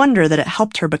it's no wonder that it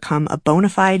helped her become a bona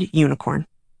fide unicorn.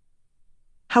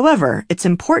 However, it's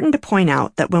important to point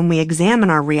out that when we examine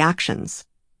our reactions,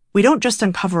 we don't just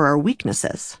uncover our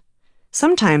weaknesses.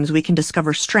 Sometimes we can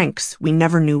discover strengths we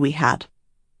never knew we had.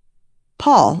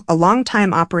 Paul, a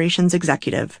longtime operations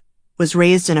executive, was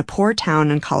raised in a poor town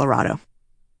in Colorado.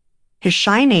 His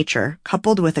shy nature,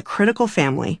 coupled with a critical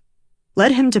family,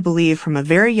 led him to believe from a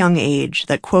very young age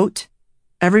that, quote,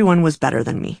 everyone was better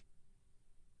than me.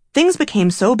 Things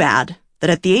became so bad that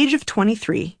at the age of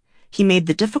 23, he made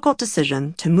the difficult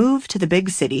decision to move to the big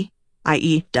city,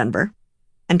 i.e. Denver,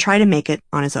 and try to make it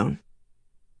on his own.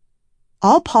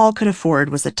 All Paul could afford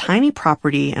was a tiny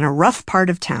property in a rough part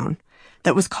of town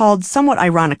that was called, somewhat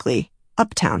ironically,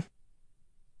 Uptown.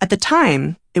 At the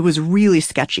time, it was really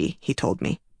sketchy, he told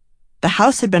me. The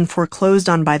house had been foreclosed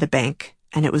on by the bank,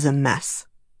 and it was a mess.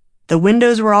 The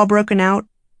windows were all broken out.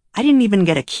 I didn't even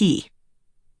get a key.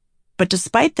 But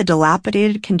despite the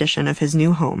dilapidated condition of his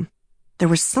new home, there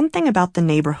was something about the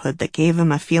neighborhood that gave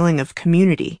him a feeling of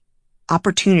community,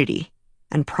 opportunity,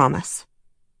 and promise.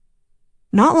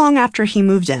 Not long after he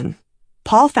moved in,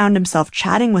 Paul found himself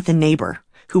chatting with a neighbor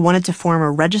who wanted to form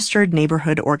a registered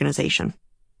neighborhood organization.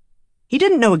 He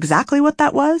didn't know exactly what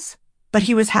that was, but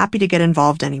he was happy to get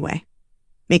involved anyway,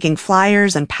 making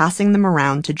flyers and passing them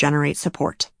around to generate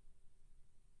support.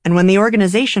 And when the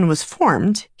organization was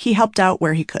formed, he helped out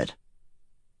where he could.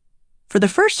 For the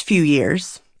first few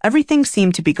years, everything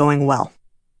seemed to be going well.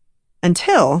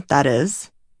 Until, that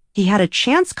is, he had a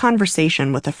chance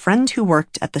conversation with a friend who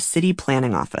worked at the city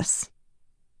planning office.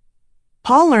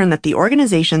 Paul learned that the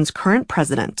organization's current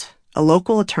president, a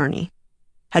local attorney,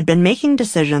 had been making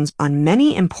decisions on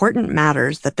many important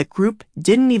matters that the group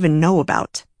didn't even know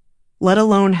about, let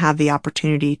alone have the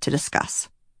opportunity to discuss.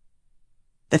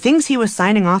 The things he was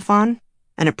signing off on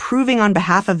and approving on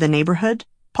behalf of the neighborhood,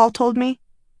 Paul told me,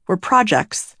 were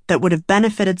projects that would have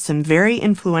benefited some very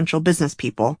influential business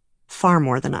people far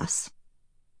more than us.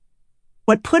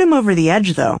 What put him over the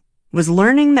edge, though, was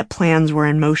learning that plans were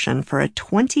in motion for a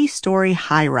 20-story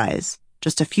high-rise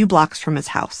just a few blocks from his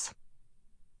house.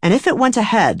 And if it went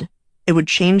ahead, it would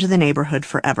change the neighborhood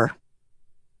forever.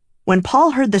 When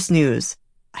Paul heard this news,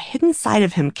 a hidden side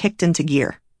of him kicked into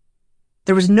gear.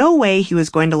 There was no way he was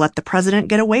going to let the president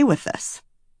get away with this.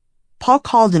 Paul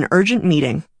called an urgent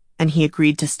meeting, and he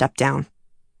agreed to step down.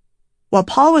 While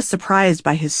Paul was surprised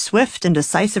by his swift and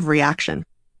decisive reaction,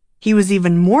 he was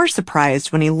even more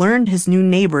surprised when he learned his new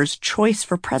neighbor's choice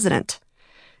for president.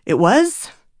 It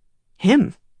was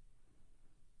him.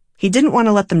 He didn't want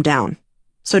to let them down,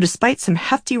 so despite some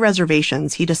hefty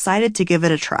reservations, he decided to give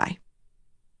it a try.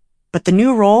 But the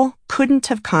new role couldn't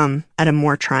have come at a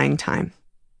more trying time.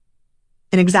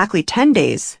 In exactly 10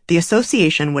 days, the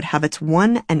association would have its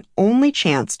one and only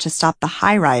chance to stop the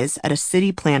high-rise at a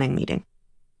city planning meeting.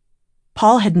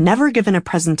 Paul had never given a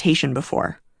presentation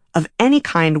before, of any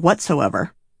kind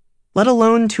whatsoever, let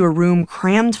alone to a room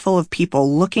crammed full of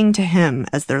people looking to him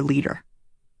as their leader.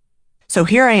 So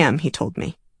here I am, he told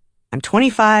me. I'm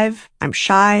 25, I'm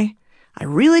shy, I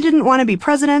really didn't want to be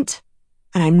president,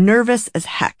 and I'm nervous as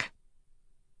heck.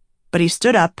 But he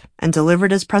stood up and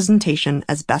delivered his presentation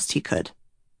as best he could.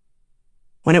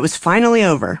 When it was finally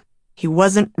over, he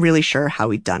wasn't really sure how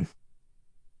he'd done.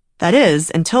 That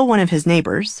is, until one of his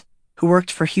neighbors, who worked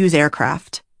for Hughes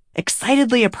Aircraft,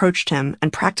 excitedly approached him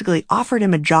and practically offered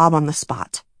him a job on the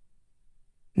spot.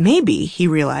 Maybe, he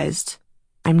realized,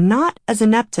 I'm not as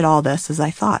inept at all this as I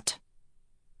thought.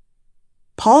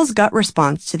 Paul's gut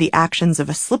response to the actions of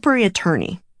a slippery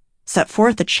attorney set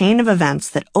forth a chain of events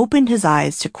that opened his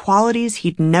eyes to qualities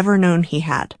he'd never known he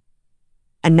had.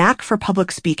 A knack for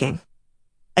public speaking,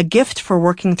 a gift for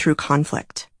working through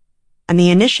conflict, and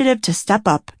the initiative to step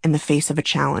up in the face of a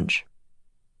challenge.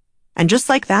 And just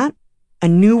like that, a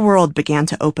new world began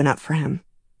to open up for him.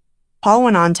 Paul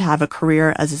went on to have a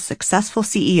career as a successful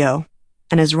CEO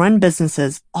and has run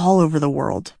businesses all over the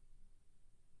world.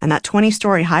 And that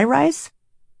 20-story high-rise?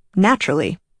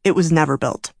 Naturally, it was never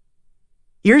built.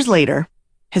 Years later,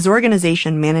 his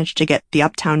organization managed to get the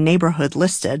Uptown neighborhood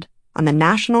listed on the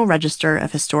National Register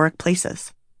of Historic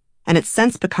Places, and it's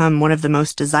since become one of the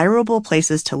most desirable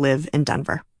places to live in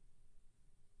Denver.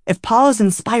 If Paul has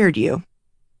inspired you,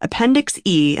 Appendix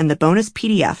E in the bonus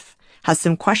PDF has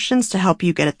some questions to help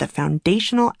you get at the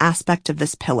foundational aspect of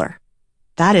this pillar.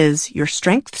 That is, your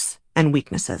strengths and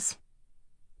weaknesses.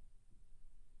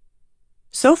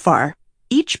 So far,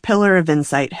 each pillar of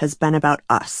insight has been about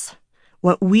us,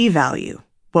 what we value,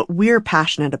 what we're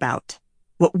passionate about,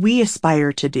 what we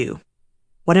aspire to do.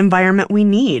 what environment we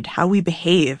need, how we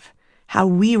behave, how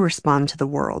we respond to the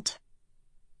world.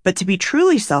 But to be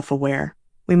truly self-aware,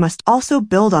 we must also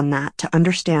build on that to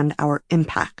understand our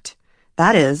impact.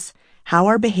 That is, how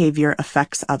our behavior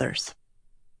affects others.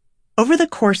 Over the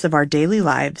course of our daily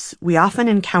lives, we often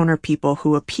encounter people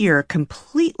who appear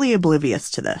completely oblivious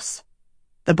to this.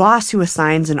 The boss who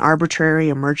assigns an arbitrary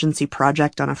emergency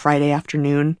project on a Friday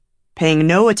afternoon, paying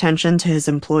no attention to his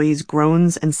employees'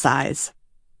 groans and sighs.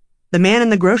 The man in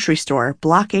the grocery store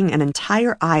blocking an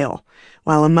entire aisle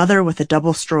while a mother with a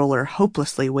double stroller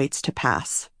hopelessly waits to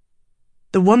pass.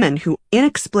 The woman who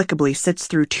inexplicably sits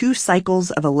through 2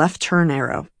 cycles of a left turn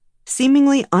arrow,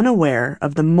 seemingly unaware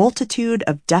of the multitude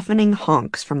of deafening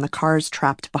honks from the cars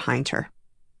trapped behind her.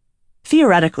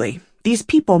 Theoretically, these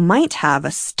people might have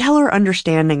a stellar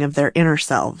understanding of their inner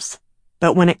selves,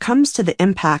 but when it comes to the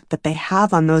impact that they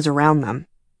have on those around them,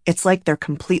 it's like they're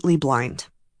completely blind.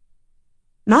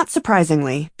 Not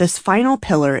surprisingly, this final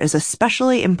pillar is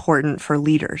especially important for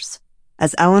leaders,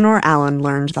 as Eleanor Allen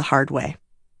learned the hard way.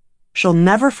 She'll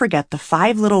never forget the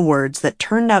 5 little words that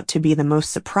turned out to be the most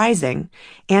surprising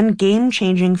and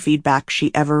game-changing feedback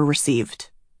she ever received.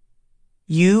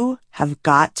 You have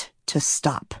got to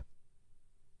stop.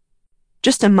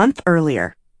 Just a month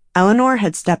earlier, Eleanor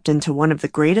had stepped into one of the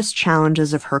greatest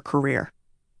challenges of her career.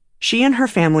 She and her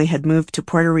family had moved to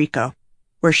Puerto Rico,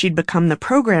 where she'd become the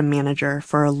program manager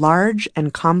for a large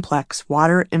and complex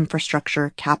water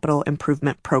infrastructure capital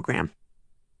improvement program.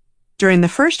 During the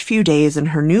first few days in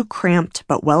her new cramped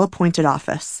but well-appointed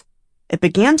office, it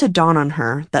began to dawn on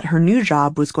her that her new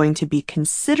job was going to be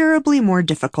considerably more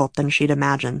difficult than she'd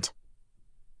imagined.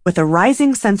 With a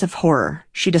rising sense of horror,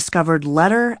 she discovered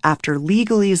letter after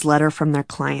legalese letter from their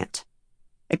client,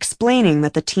 explaining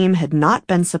that the team had not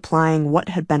been supplying what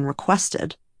had been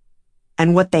requested,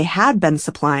 and what they had been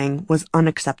supplying was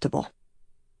unacceptable.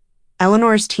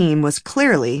 Eleanor's team was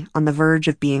clearly on the verge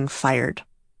of being fired.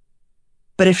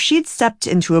 But if she'd stepped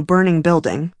into a burning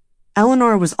building,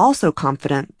 Eleanor was also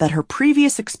confident that her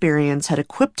previous experience had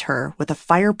equipped her with a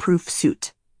fireproof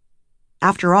suit.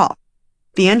 After all,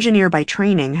 the engineer by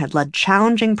training had led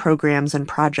challenging programs and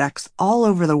projects all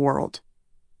over the world,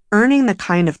 earning the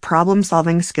kind of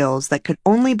problem-solving skills that could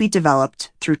only be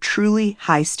developed through truly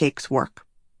high-stakes work.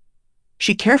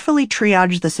 She carefully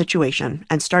triaged the situation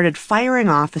and started firing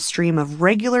off a stream of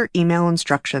regular email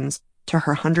instructions to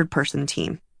her 100-person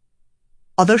team.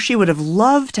 Although she would have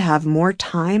loved to have more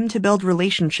time to build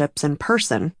relationships in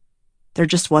person, there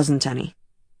just wasn't any.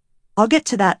 I'll get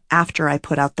to that after I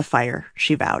put out the fire,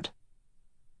 she vowed.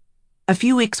 A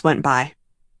few weeks went by,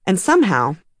 and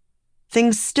somehow,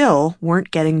 things still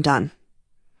weren't getting done.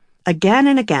 Again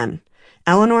and again,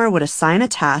 Eleanor would assign a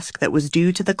task that was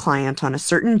due to the client on a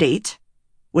certain date,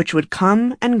 which would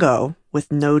come and go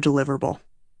with no deliverable.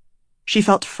 She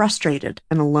felt frustrated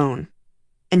and alone,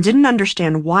 and didn't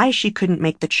understand why she couldn't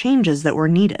make the changes that were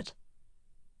needed.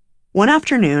 One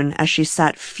afternoon, as she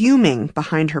sat fuming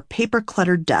behind her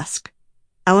paper-cluttered desk,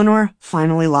 Eleanor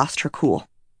finally lost her cool.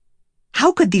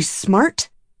 How could these smart,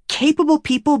 capable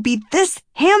people be this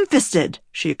ham-fisted?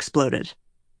 She exploded.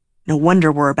 No wonder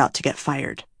we're about to get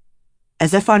fired.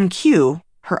 As if on cue,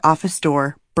 her office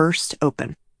door burst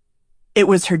open. It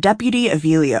was her deputy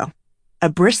Avilio, a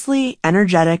bristly,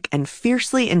 energetic, and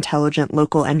fiercely intelligent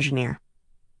local engineer.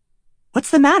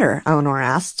 What's the matter? Eleanor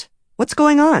asked. What's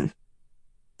going on?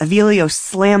 Avilio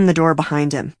slammed the door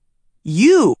behind him.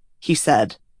 You, he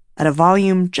said, at a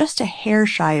volume just a hair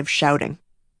shy of shouting.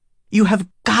 You have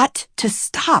got to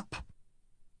stop.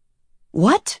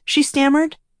 What? She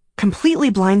stammered, completely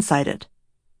blindsided.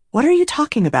 What are you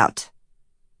talking about?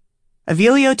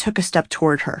 Avilio took a step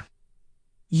toward her.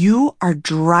 You are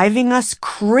driving us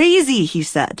crazy, he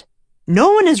said.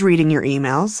 No one is reading your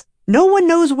emails. No one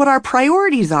knows what our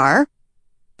priorities are.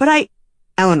 But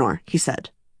Eleanor, he said,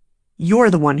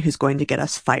 you're the one who's going to get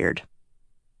us fired.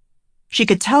 She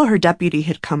could tell her deputy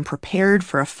had come prepared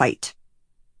for a fight.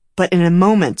 But in a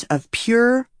moment of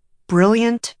pure,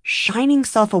 brilliant, shining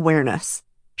self-awareness,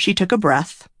 she took a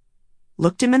breath,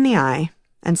 looked him in the eye,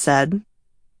 and said,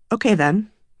 Okay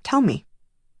then, tell me.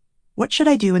 What should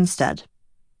I do instead?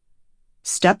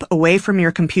 Step away from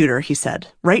your computer, he said,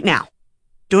 right now.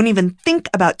 Don't even think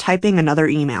about typing another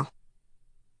email.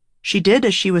 She did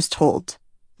as she was told,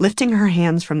 lifting her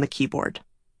hands from the keyboard.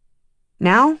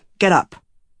 Now, get up.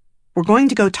 We're going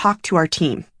to go talk to our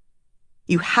team.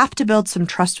 You have to build some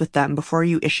trust with them before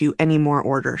you issue any more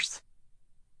orders.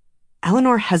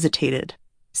 Eleanor hesitated,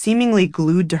 seemingly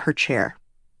glued to her chair.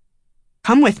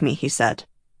 Come with me, he said.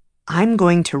 I'm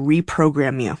going to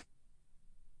reprogram you.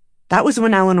 That was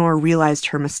when Eleanor realized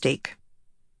her mistake.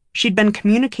 She'd been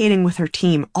communicating with her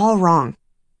team all wrong,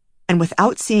 and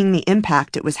without seeing the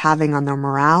impact it was having on their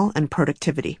morale and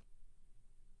productivity.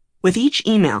 With each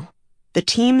email, the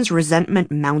team's resentment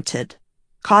mounted,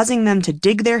 causing them to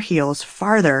dig their heels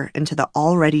farther into the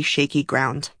already shaky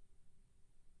ground.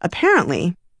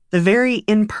 Apparently, the very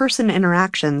in-person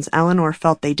interactions Eleanor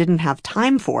felt they didn't have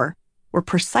time for were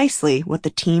precisely what the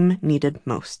team needed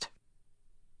most.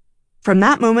 From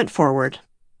that moment forward,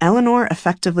 Eleanor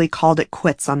effectively called it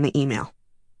quits on the email.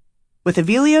 With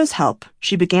Avilio's help,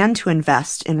 she began to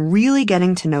invest in really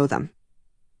getting to know them,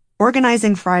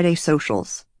 organizing Friday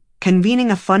socials, convening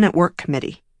a fun at work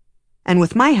committee, and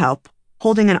with my help,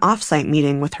 holding an off-site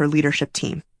meeting with her leadership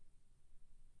team.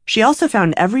 She also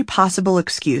found every possible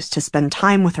excuse to spend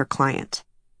time with her client,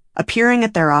 appearing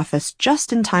at their office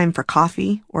just in time for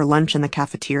coffee or lunch in the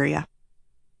cafeteria.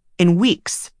 In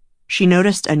weeks, she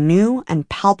noticed a new and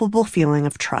palpable feeling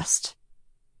of trust.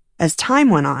 As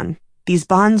time went on, these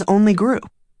bonds only grew.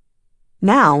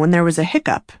 Now, when there was a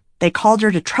hiccup, they called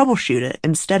her to troubleshoot it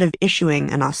instead of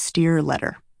issuing an austere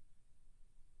letter.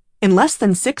 In less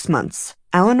than 6 months,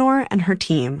 Eleanor and her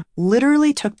team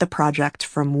literally took the project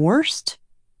from worst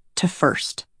to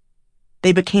first.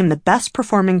 They became the best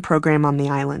performing program on the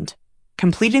island,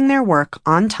 completing their work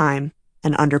on time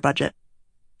and under budget.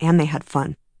 And they had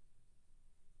fun.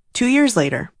 2 years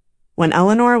later, when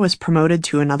Eleanor was promoted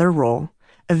to another role,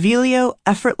 Avilio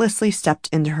effortlessly stepped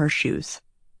into her shoes.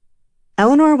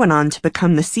 Eleanor went on to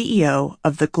become the CEO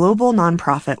of the global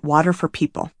nonprofit Water for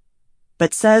People,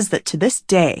 but says that to this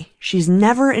day, she's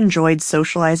never enjoyed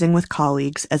socializing with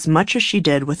colleagues as much as she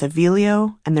did with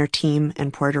Avilio and their team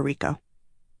in Puerto Rico.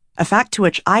 A fact to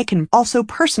which I can also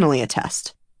personally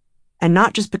attest, and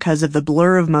not just because of the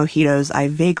blur of mojitos I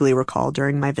vaguely recall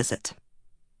during my visit.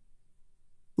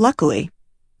 Luckily,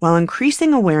 while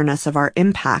increasing awareness of our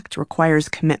impact requires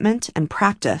commitment and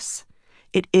practice,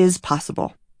 it is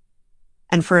possible.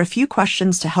 And for a few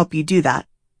questions to help you do that,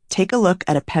 take a look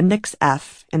at Appendix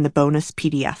F in the bonus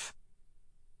PDF.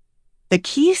 The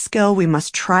key skill we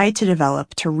must try to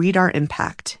develop to read our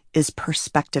impact is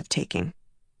perspective taking,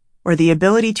 or the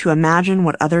ability to imagine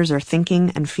what others are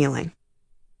thinking and feeling.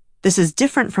 This is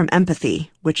different from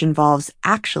empathy, which involves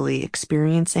actually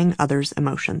experiencing others'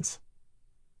 emotions.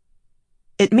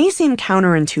 It may seem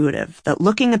counterintuitive that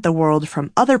looking at the world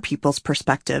from other people's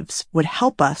perspectives would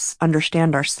help us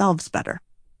understand ourselves better.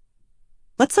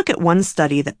 Let's look at one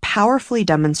study that powerfully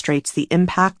demonstrates the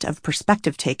impact of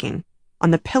perspective taking on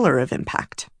the pillar of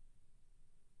impact.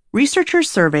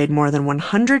 Researchers surveyed more than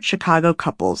 100 Chicago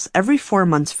couples every 4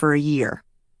 months for a year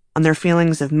on their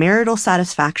feelings of marital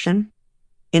satisfaction,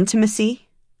 intimacy,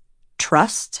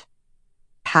 trust,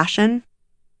 passion,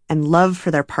 and love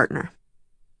for their partner.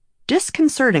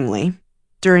 Disconcertingly,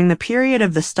 during the period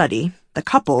of the study, the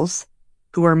couples,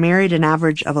 who were married an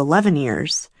average of 11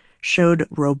 years, showed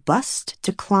robust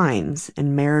declines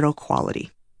in marital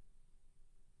quality.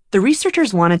 The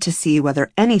researchers wanted to see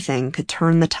whether anything could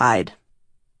turn the tide.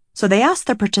 So they asked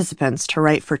the participants to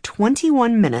write for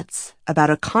 21 minutes about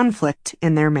a conflict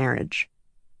in their marriage.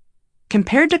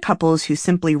 Compared to couples who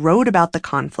simply wrote about the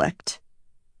conflict,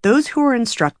 those who were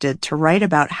instructed to write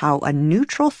about how a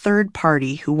neutral third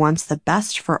party who wants the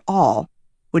best for all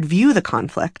would view the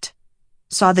conflict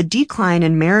saw the decline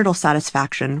in marital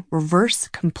satisfaction reverse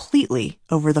completely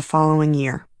over the following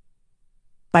year.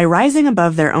 By rising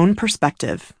above their own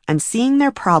perspective and seeing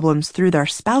their problems through their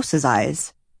spouse's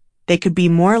eyes, they could be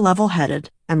more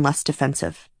level-headed and less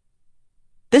defensive.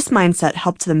 This mindset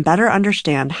helped them better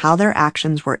understand how their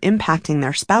actions were impacting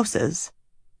their spouses,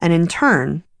 and in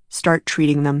turn, start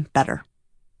treating them better.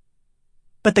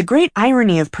 But the great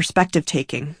irony of perspective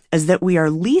taking is that we are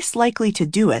least likely to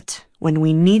do it when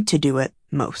we need to do it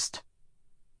most.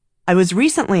 I was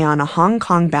recently on a Hong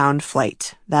Kong-bound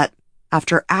flight that,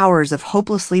 after hours of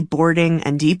hopelessly boarding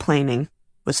and deplaning,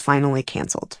 was finally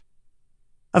canceled.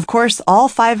 Of course, all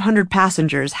 500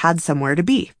 passengers had somewhere to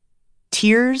be.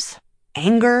 Tears,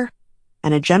 anger,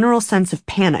 and a general sense of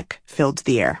panic filled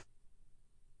the air.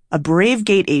 A brave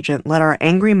gate agent led our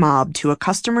angry mob to a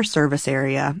customer service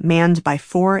area manned by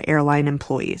 4 airline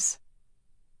employees.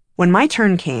 When my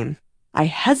turn came, I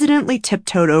hesitantly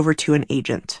tiptoed over to an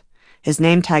agent. His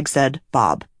name tag said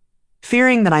Bob,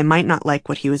 fearing that I might not like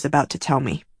what he was about to tell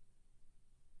me.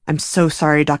 "I'm so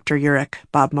sorry, Dr. Urich,"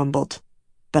 Bob mumbled,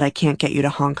 "but I can't get you to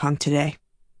Hong Kong today."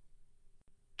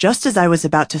 Just as I was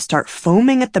about to start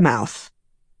foaming at the mouth,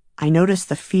 I noticed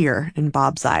the fear in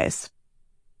Bob's eyes.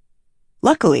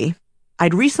 Luckily,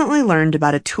 I'd recently learned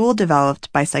about a tool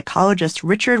developed by psychologist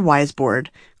Richard Weisbord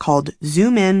called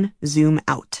Zoom In, Zoom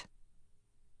Out.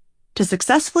 To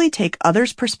successfully take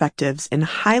others' perspectives in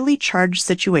highly charged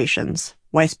situations,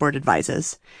 Weisbord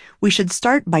advises, we should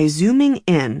start by zooming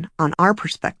in on our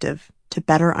perspective to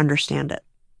better understand it.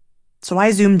 So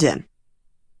I zoomed in.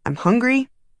 I'm hungry,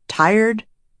 tired,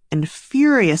 and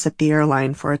furious at the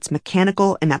airline for its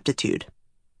mechanical ineptitude.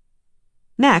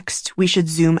 Next, we should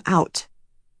zoom out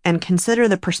and consider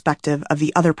the perspective of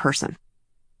the other person.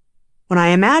 When I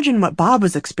imagined what Bob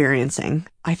was experiencing,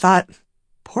 I thought,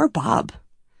 poor Bob.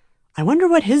 I wonder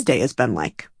what his day has been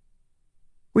like.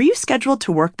 Were you scheduled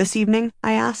to work this evening?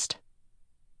 I asked.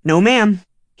 No, ma'am,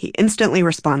 he instantly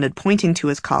responded, pointing to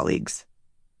his colleagues.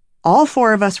 All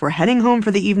 4 of us were heading home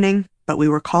for the evening, but we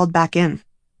were called back in.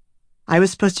 I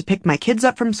was supposed to pick my kids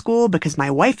up from school because my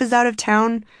wife is out of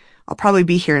town. I'll probably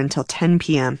be here until 10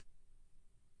 p.m.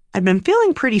 I'd been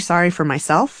feeling pretty sorry for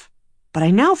myself, but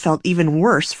I now felt even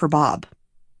worse for Bob.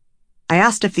 I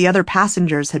asked if the other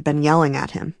passengers had been yelling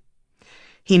at him.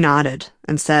 He nodded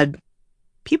and said,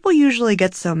 "People usually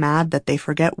get so mad that they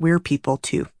forget we're people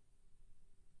too."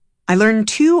 I learned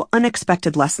 2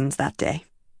 unexpected lessons that day.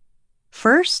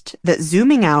 First, that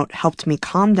zooming out helped me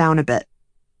calm down a bit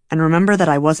and remember that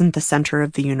I wasn't the center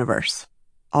of the universe.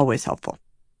 Always helpful.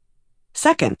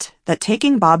 Second, that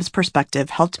taking Bob's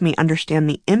perspective helped me understand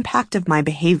the impact of my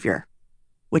behavior,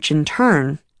 which in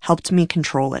turn helped me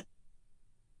control it.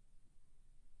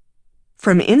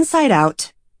 From inside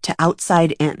out to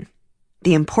outside in,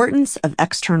 the importance of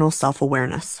external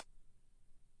self-awareness.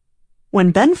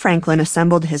 When Ben Franklin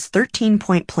assembled his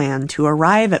 13-point plan to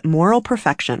arrive at moral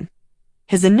perfection,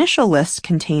 his initial list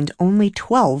contained only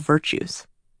 12 virtues.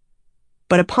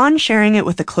 But upon sharing it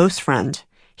with a close friend,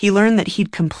 he learned that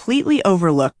he'd completely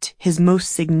overlooked his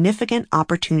most significant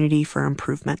opportunity for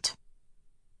improvement.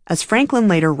 As Franklin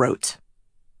later wrote,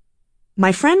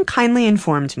 "My friend kindly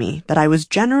informed me that I was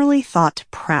generally thought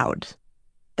proud,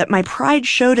 that my pride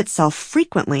showed itself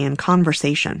frequently in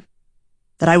conversation,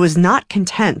 that I was not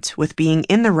content with being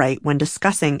in the right when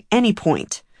discussing any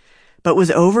point, but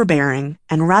was overbearing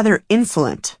and rather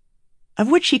insolent, of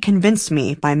which he convinced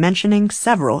me by mentioning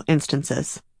several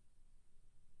instances."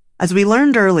 As we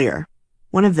learned earlier,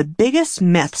 one of the biggest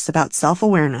myths about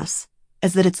self-awareness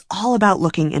is that it's all about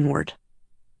looking inward.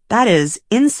 That is,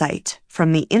 insight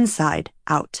from the inside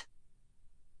out.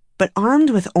 But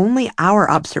armed with only our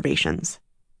observations,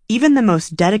 even the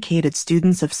most dedicated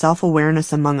students of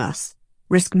self-awareness among us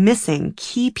risk missing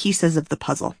key pieces of the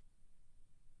puzzle.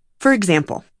 For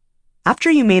example, after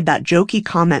you made that jokey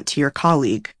comment to your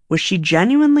colleague, was she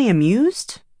genuinely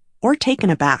amused or taken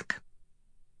aback?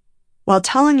 While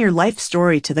telling your life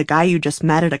story to the guy you just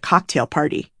met at a cocktail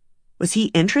party, was he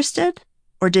interested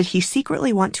or did he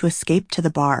secretly want to escape to the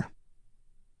bar?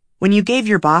 When you gave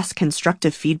your boss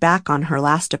constructive feedback on her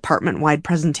last department-wide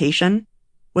presentation,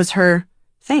 was her,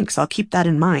 "Thanks, I'll keep that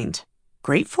in mind,"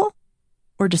 grateful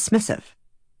or dismissive?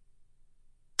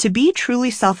 To be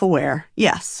truly self-aware,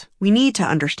 yes, we need to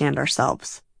understand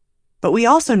ourselves, but we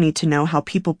also need to know how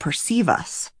people perceive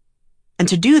us. And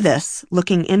to do this,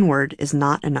 looking inward is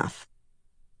not enough.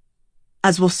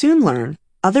 As we'll soon learn,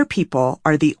 other people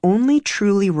are the only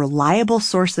truly reliable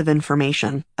source of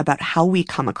information about how we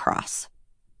come across.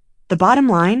 The bottom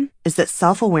line is that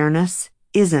self-awareness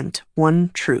isn't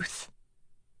one truth.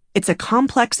 It's a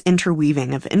complex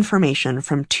interweaving of information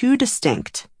from 2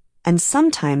 distinct, and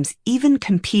sometimes even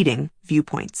competing,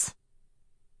 viewpoints.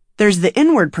 There's the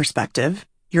inward perspective,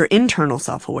 your internal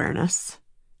self-awareness,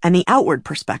 and the outward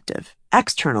perspective,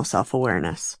 external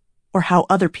self-awareness, or how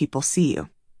other people see you.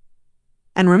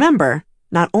 And remember,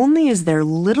 not only is there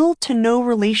little to no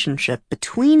relationship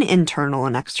between internal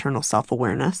and external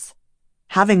self-awareness,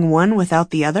 having one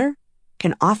without the other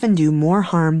can often do more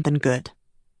harm than good.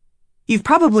 You've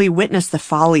probably witnessed the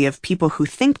folly of people who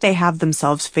think they have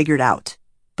themselves figured out,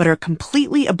 but are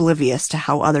completely oblivious to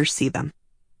how others see them.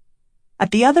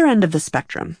 At the other end of the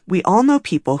spectrum, we all know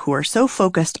people who are so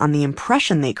focused on the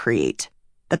impression they create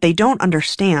that they don't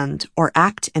understand or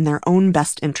act in their own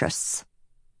best interests.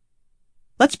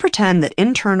 Let's pretend that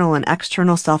internal and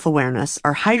external self-awareness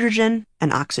are hydrogen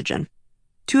and oxygen,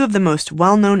 2 of the most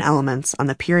well-known elements on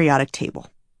the periodic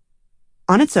table.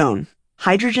 On its own,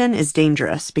 hydrogen is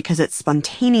dangerous because it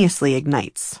spontaneously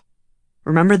ignites.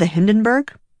 Remember the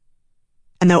Hindenburg?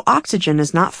 And though oxygen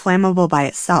is not flammable by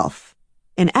itself,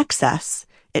 in excess,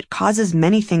 it causes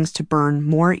many things to burn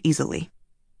more easily.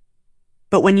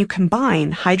 But when you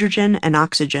combine hydrogen and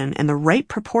oxygen in the right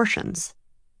proportions,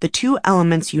 the 2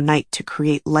 elements unite to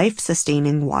create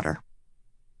life-sustaining water.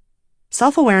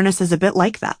 Self-awareness is a bit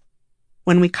like that.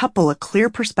 When we couple a clear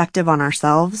perspective on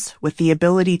ourselves with the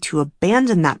ability to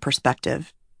abandon that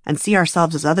perspective and see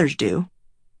ourselves as others do,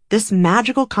 this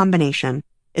magical combination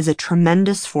is a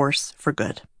tremendous force for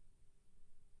good.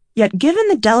 Yet given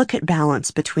the delicate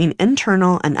balance between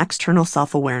internal and external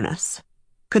self-awareness,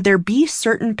 could there be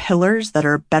certain pillars that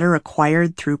are better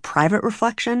acquired through private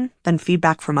reflection than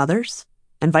feedback from others,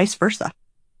 and vice versa?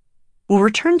 We'll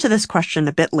return to this question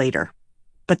a bit later,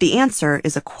 but the answer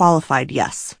is a qualified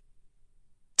yes.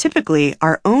 Typically,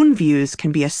 our own views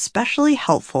can be especially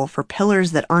helpful for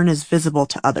pillars that aren't as visible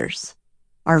to others.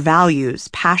 Our values,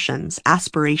 passions,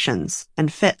 aspirations,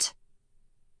 and fit.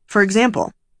 For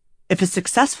example, if a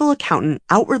successful accountant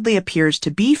outwardly appears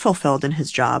to be fulfilled in his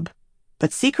job,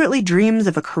 but secretly dreams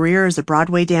of a career as a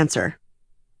Broadway dancer,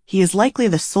 he is likely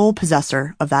the sole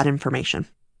possessor of that information.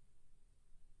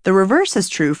 The reverse is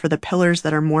true for the pillars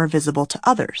that are more visible to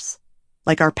others,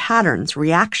 like our patterns,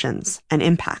 reactions, and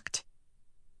impact.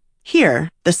 Here,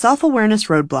 the self-awareness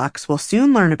roadblocks we'll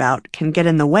soon learn about can get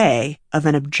in the way of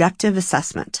an objective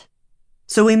assessment,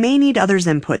 so we may need others'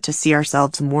 input to see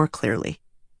ourselves more clearly.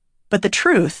 But the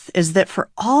truth is that for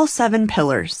all 7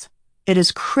 pillars, it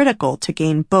is critical to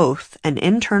gain both an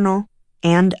internal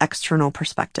and external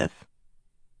perspective.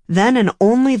 Then and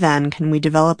only then can we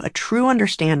develop a true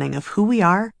understanding of who we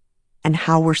are and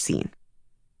how we're seen.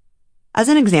 As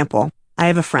an example, I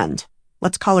have a friend,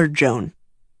 let's call her Joan,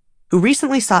 who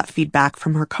recently sought feedback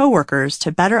from her coworkers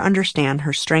to better understand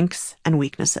her strengths and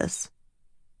weaknesses.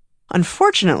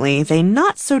 Unfortunately, they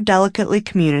not so delicately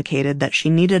communicated that she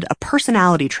needed a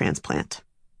personality transplant,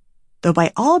 though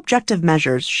by all objective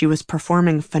measures she was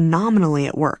performing phenomenally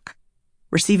at work,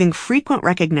 receiving frequent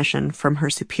recognition from her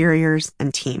superiors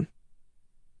and team.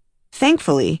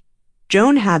 Thankfully,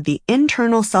 Joan had the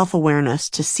internal self-awareness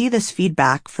to see this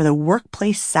feedback for the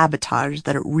workplace sabotage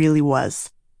that it really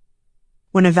was.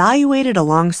 When evaluated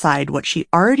alongside what she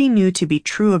already knew to be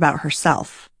true about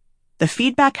herself, the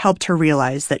feedback helped her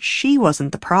realize that she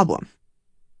wasn't the problem.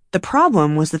 The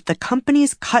problem was that the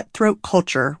company's cutthroat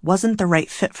culture wasn't the right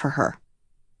fit for her.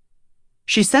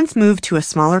 She's since moved to a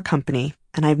smaller company,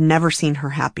 and I've never seen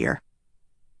her happier.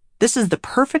 This is the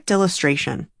perfect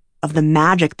illustration of the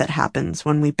magic that happens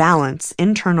when we balance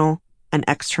internal and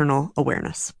external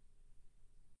awareness.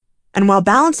 And while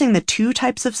balancing the 2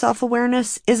 types of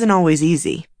self-awareness isn't always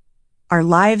easy, our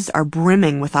lives are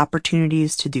brimming with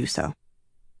opportunities to do so.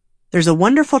 There's a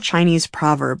wonderful Chinese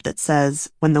proverb that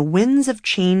says, "When the winds of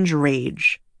change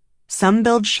rage, some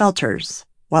build shelters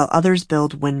while others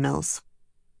build windmills."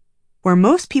 Where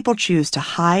most people choose to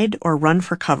hide or run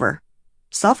for cover,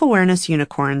 self-awareness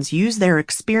unicorns use their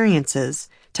experiences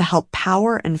to help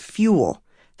power and fuel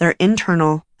their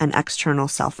internal and external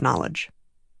self-knowledge.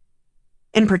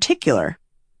 In particular,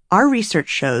 our research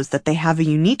shows that they have a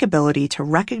unique ability to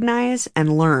recognize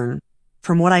and learn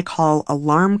from what I call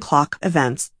alarm clock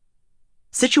events,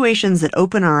 situations that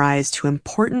open our eyes to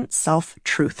important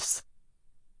self-truths.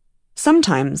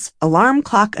 Sometimes, alarm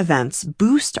clock events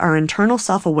boost our internal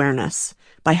self-awareness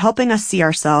by helping us see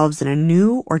ourselves in a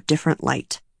new or different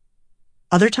light.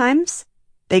 Other times,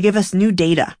 they give us new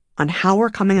data on how we're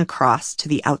coming across to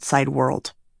the outside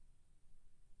world.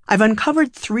 I've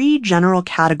uncovered 3 general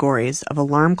categories of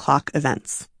alarm clock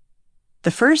events.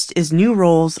 The first is new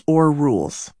roles or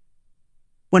rules.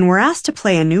 When we're asked to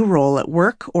play a new role at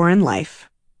work or in life,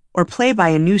 or play by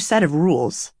a new set of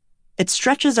rules, it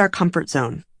stretches our comfort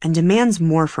zone and demands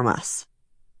more from us,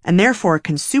 and therefore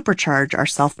can supercharge our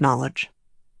self-knowledge.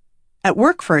 At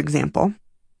work, for example,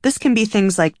 this can be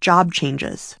things like job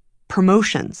changes,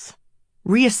 promotions,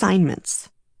 reassignments,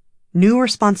 new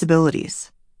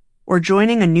responsibilities, or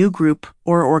joining a new group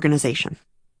or organization.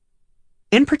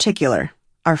 In particular,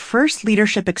 our first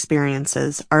leadership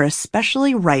experiences are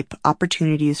especially ripe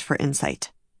opportunities for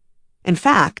insight. In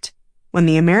fact, when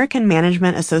the American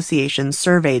Management Association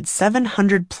surveyed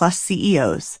 700-plus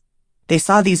CEOs, they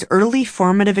saw these early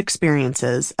formative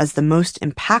experiences as the most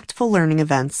impactful learning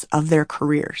events of their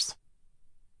careers.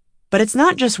 But it's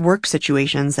not just work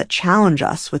situations that challenge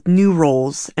us with new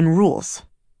roles and rules.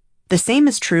 The same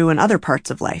is true in other parts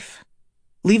of life.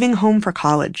 Leaving home for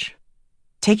college,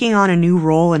 taking on a new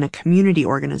role in a community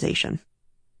organization,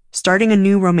 starting a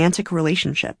new romantic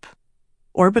relationship,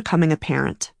 or becoming a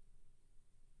parent.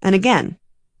 And again,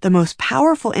 the most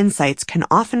powerful insights can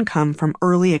often come from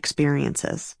early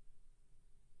experiences.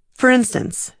 For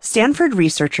instance, Stanford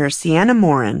researcher Sienna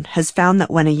Morin has found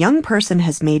that when a young person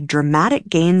has made dramatic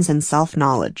gains in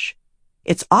self-knowledge,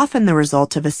 it's often the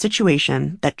result of a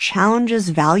situation that challenges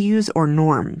values or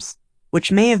norms,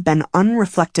 which may have been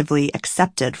unreflectively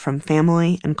accepted from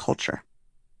family and culture.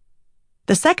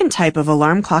 The second type of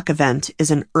alarm clock event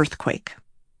is an earthquake.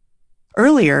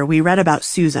 Earlier, we read about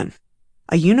Susan,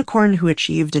 a unicorn who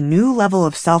achieved a new level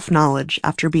of self-knowledge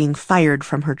after being fired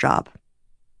from her job.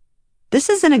 This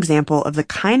is an example of the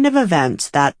kind of event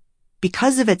that,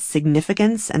 because of its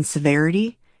significance and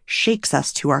severity, shakes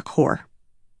us to our core.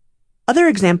 Other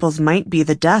examples might be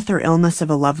the death or illness of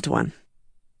a loved one,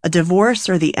 a divorce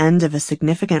or the end of a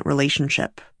significant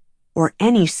relationship, or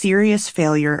any serious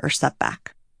failure or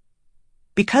setback.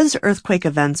 Because earthquake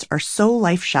events are so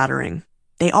life-shattering,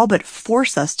 they all but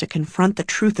force us to confront the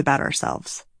truth about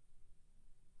ourselves.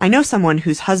 I know someone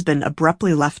whose husband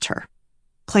abruptly left her,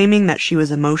 claiming that she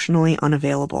was emotionally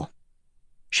unavailable.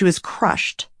 She was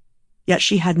crushed, yet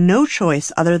she had no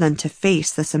choice other than to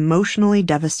face this emotionally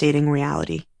devastating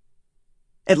reality.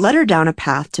 It led her down a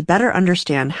path to better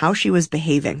understand how she was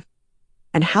behaving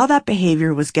and how that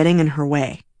behavior was getting in her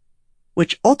way,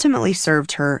 which ultimately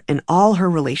served her in all her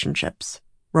relationships,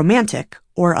 romantic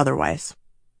or otherwise.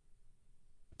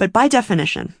 But by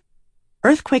definition,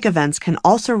 earthquake events can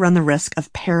also run the risk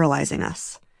of paralyzing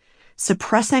us,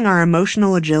 suppressing our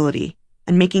emotional agility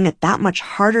and making it that much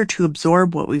harder to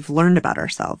absorb what we've learned about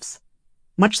ourselves,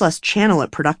 much less channel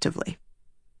it productively.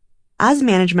 As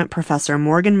management professor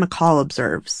Morgan McCall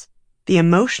observes, the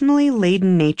emotionally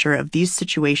laden nature of these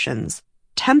situations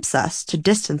tempts us to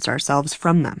distance ourselves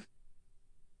from them.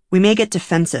 We may get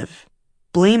defensive,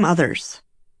 blame others,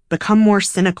 become more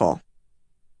cynical,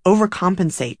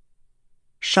 overcompensate,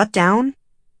 shut down,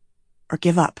 or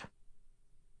give up.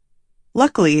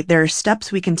 Luckily, there are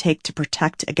steps we can take to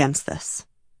protect against this.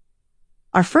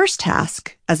 Our first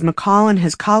task, as McCall and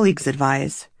his colleagues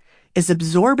advise, is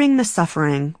absorbing the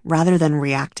suffering rather than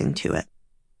reacting to it.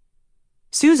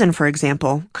 Susan, for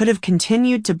example, could have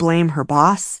continued to blame her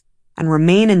boss and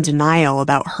remain in denial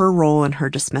about her role in her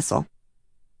dismissal.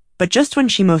 But just when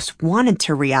she most wanted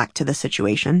to react to the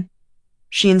situation,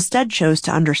 she instead chose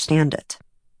to understand it.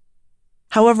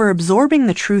 However, absorbing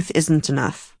the truth isn't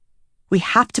enough. We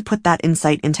have to put that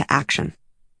insight into action.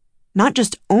 Not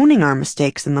just owning our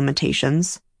mistakes and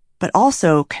limitations, but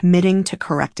also committing to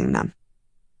correcting them.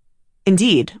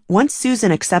 Indeed, once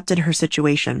Susan accepted her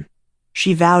situation,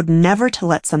 she vowed never to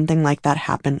let something like that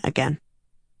happen again.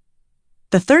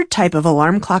 The third type of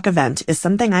alarm clock event is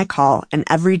something I call an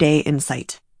everyday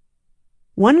insight.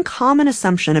 One common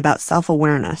assumption about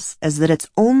self-awareness is that it's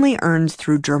only earned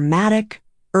through dramatic,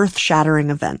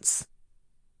 earth-shattering events.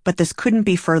 But this couldn't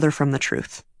be further from the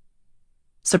truth.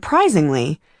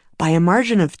 Surprisingly, by a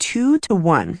margin of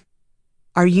 2-1,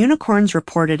 our unicorns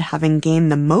reported having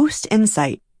gained the most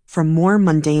insight from more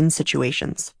mundane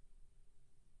situations.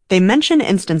 They mention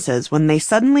instances when they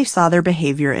suddenly saw their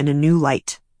behavior in a new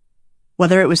light,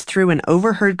 whether it was through an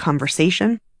overheard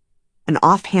conversation, an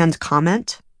offhand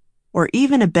comment, or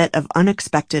even a bit of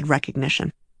unexpected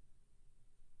recognition.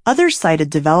 Others cited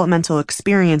developmental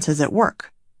experiences at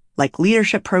work, like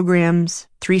leadership programs,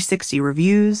 360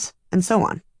 reviews, and so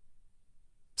on.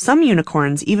 Some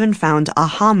unicorns even found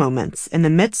aha moments in the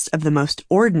midst of the most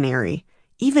ordinary,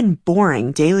 even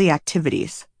boring daily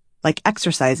activities, like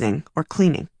exercising or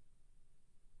cleaning.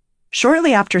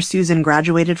 Shortly after Susan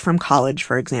graduated from college,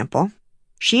 for example,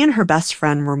 she and her best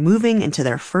friend were moving into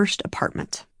their first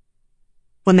apartment.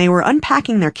 When they were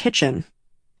unpacking their kitchen,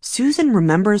 Susan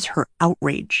remembers her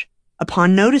outrage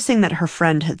upon noticing that her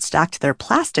friend had stacked their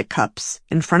plastic cups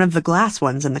in front of the glass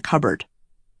ones in the cupboard.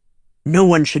 "No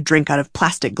one should drink out of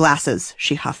plastic glasses,"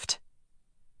 she huffed.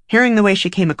 Hearing the way she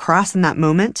came across in that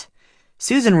moment,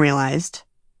 Susan realized,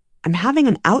 I'm having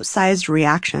an outsized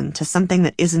reaction to something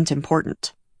that isn't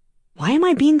important. Why am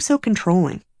I being so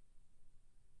controlling?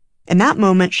 In that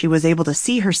moment, she was able to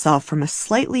see herself from a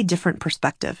slightly different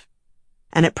perspective,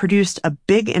 and it produced a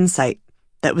big insight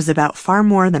that was about far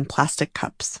more than plastic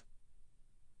cups.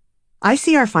 I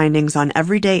see our findings on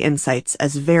Everyday Insights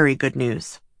as very good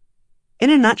news.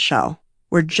 In a nutshell,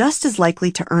 we're just as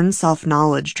likely to earn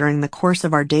self-knowledge during the course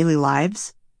of our daily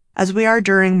lives as we are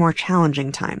during more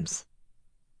challenging times.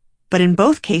 But in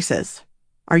both cases,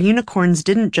 our unicorns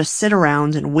didn't just sit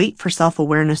around and wait for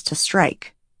self-awareness to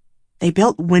strike. They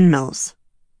built windmills,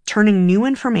 turning new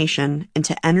information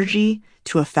into energy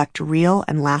to affect real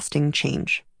and lasting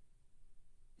change.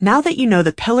 Now that you know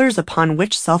the pillars upon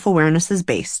which self-awareness is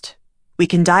based, we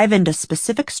can dive into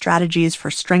specific strategies for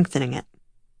strengthening it,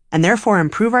 and therefore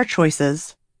improve our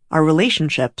choices, our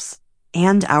relationships,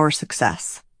 and our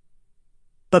success.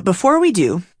 But before we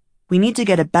do, we need to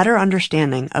get a better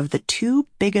understanding of the two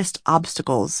biggest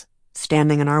obstacles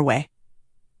standing in our way.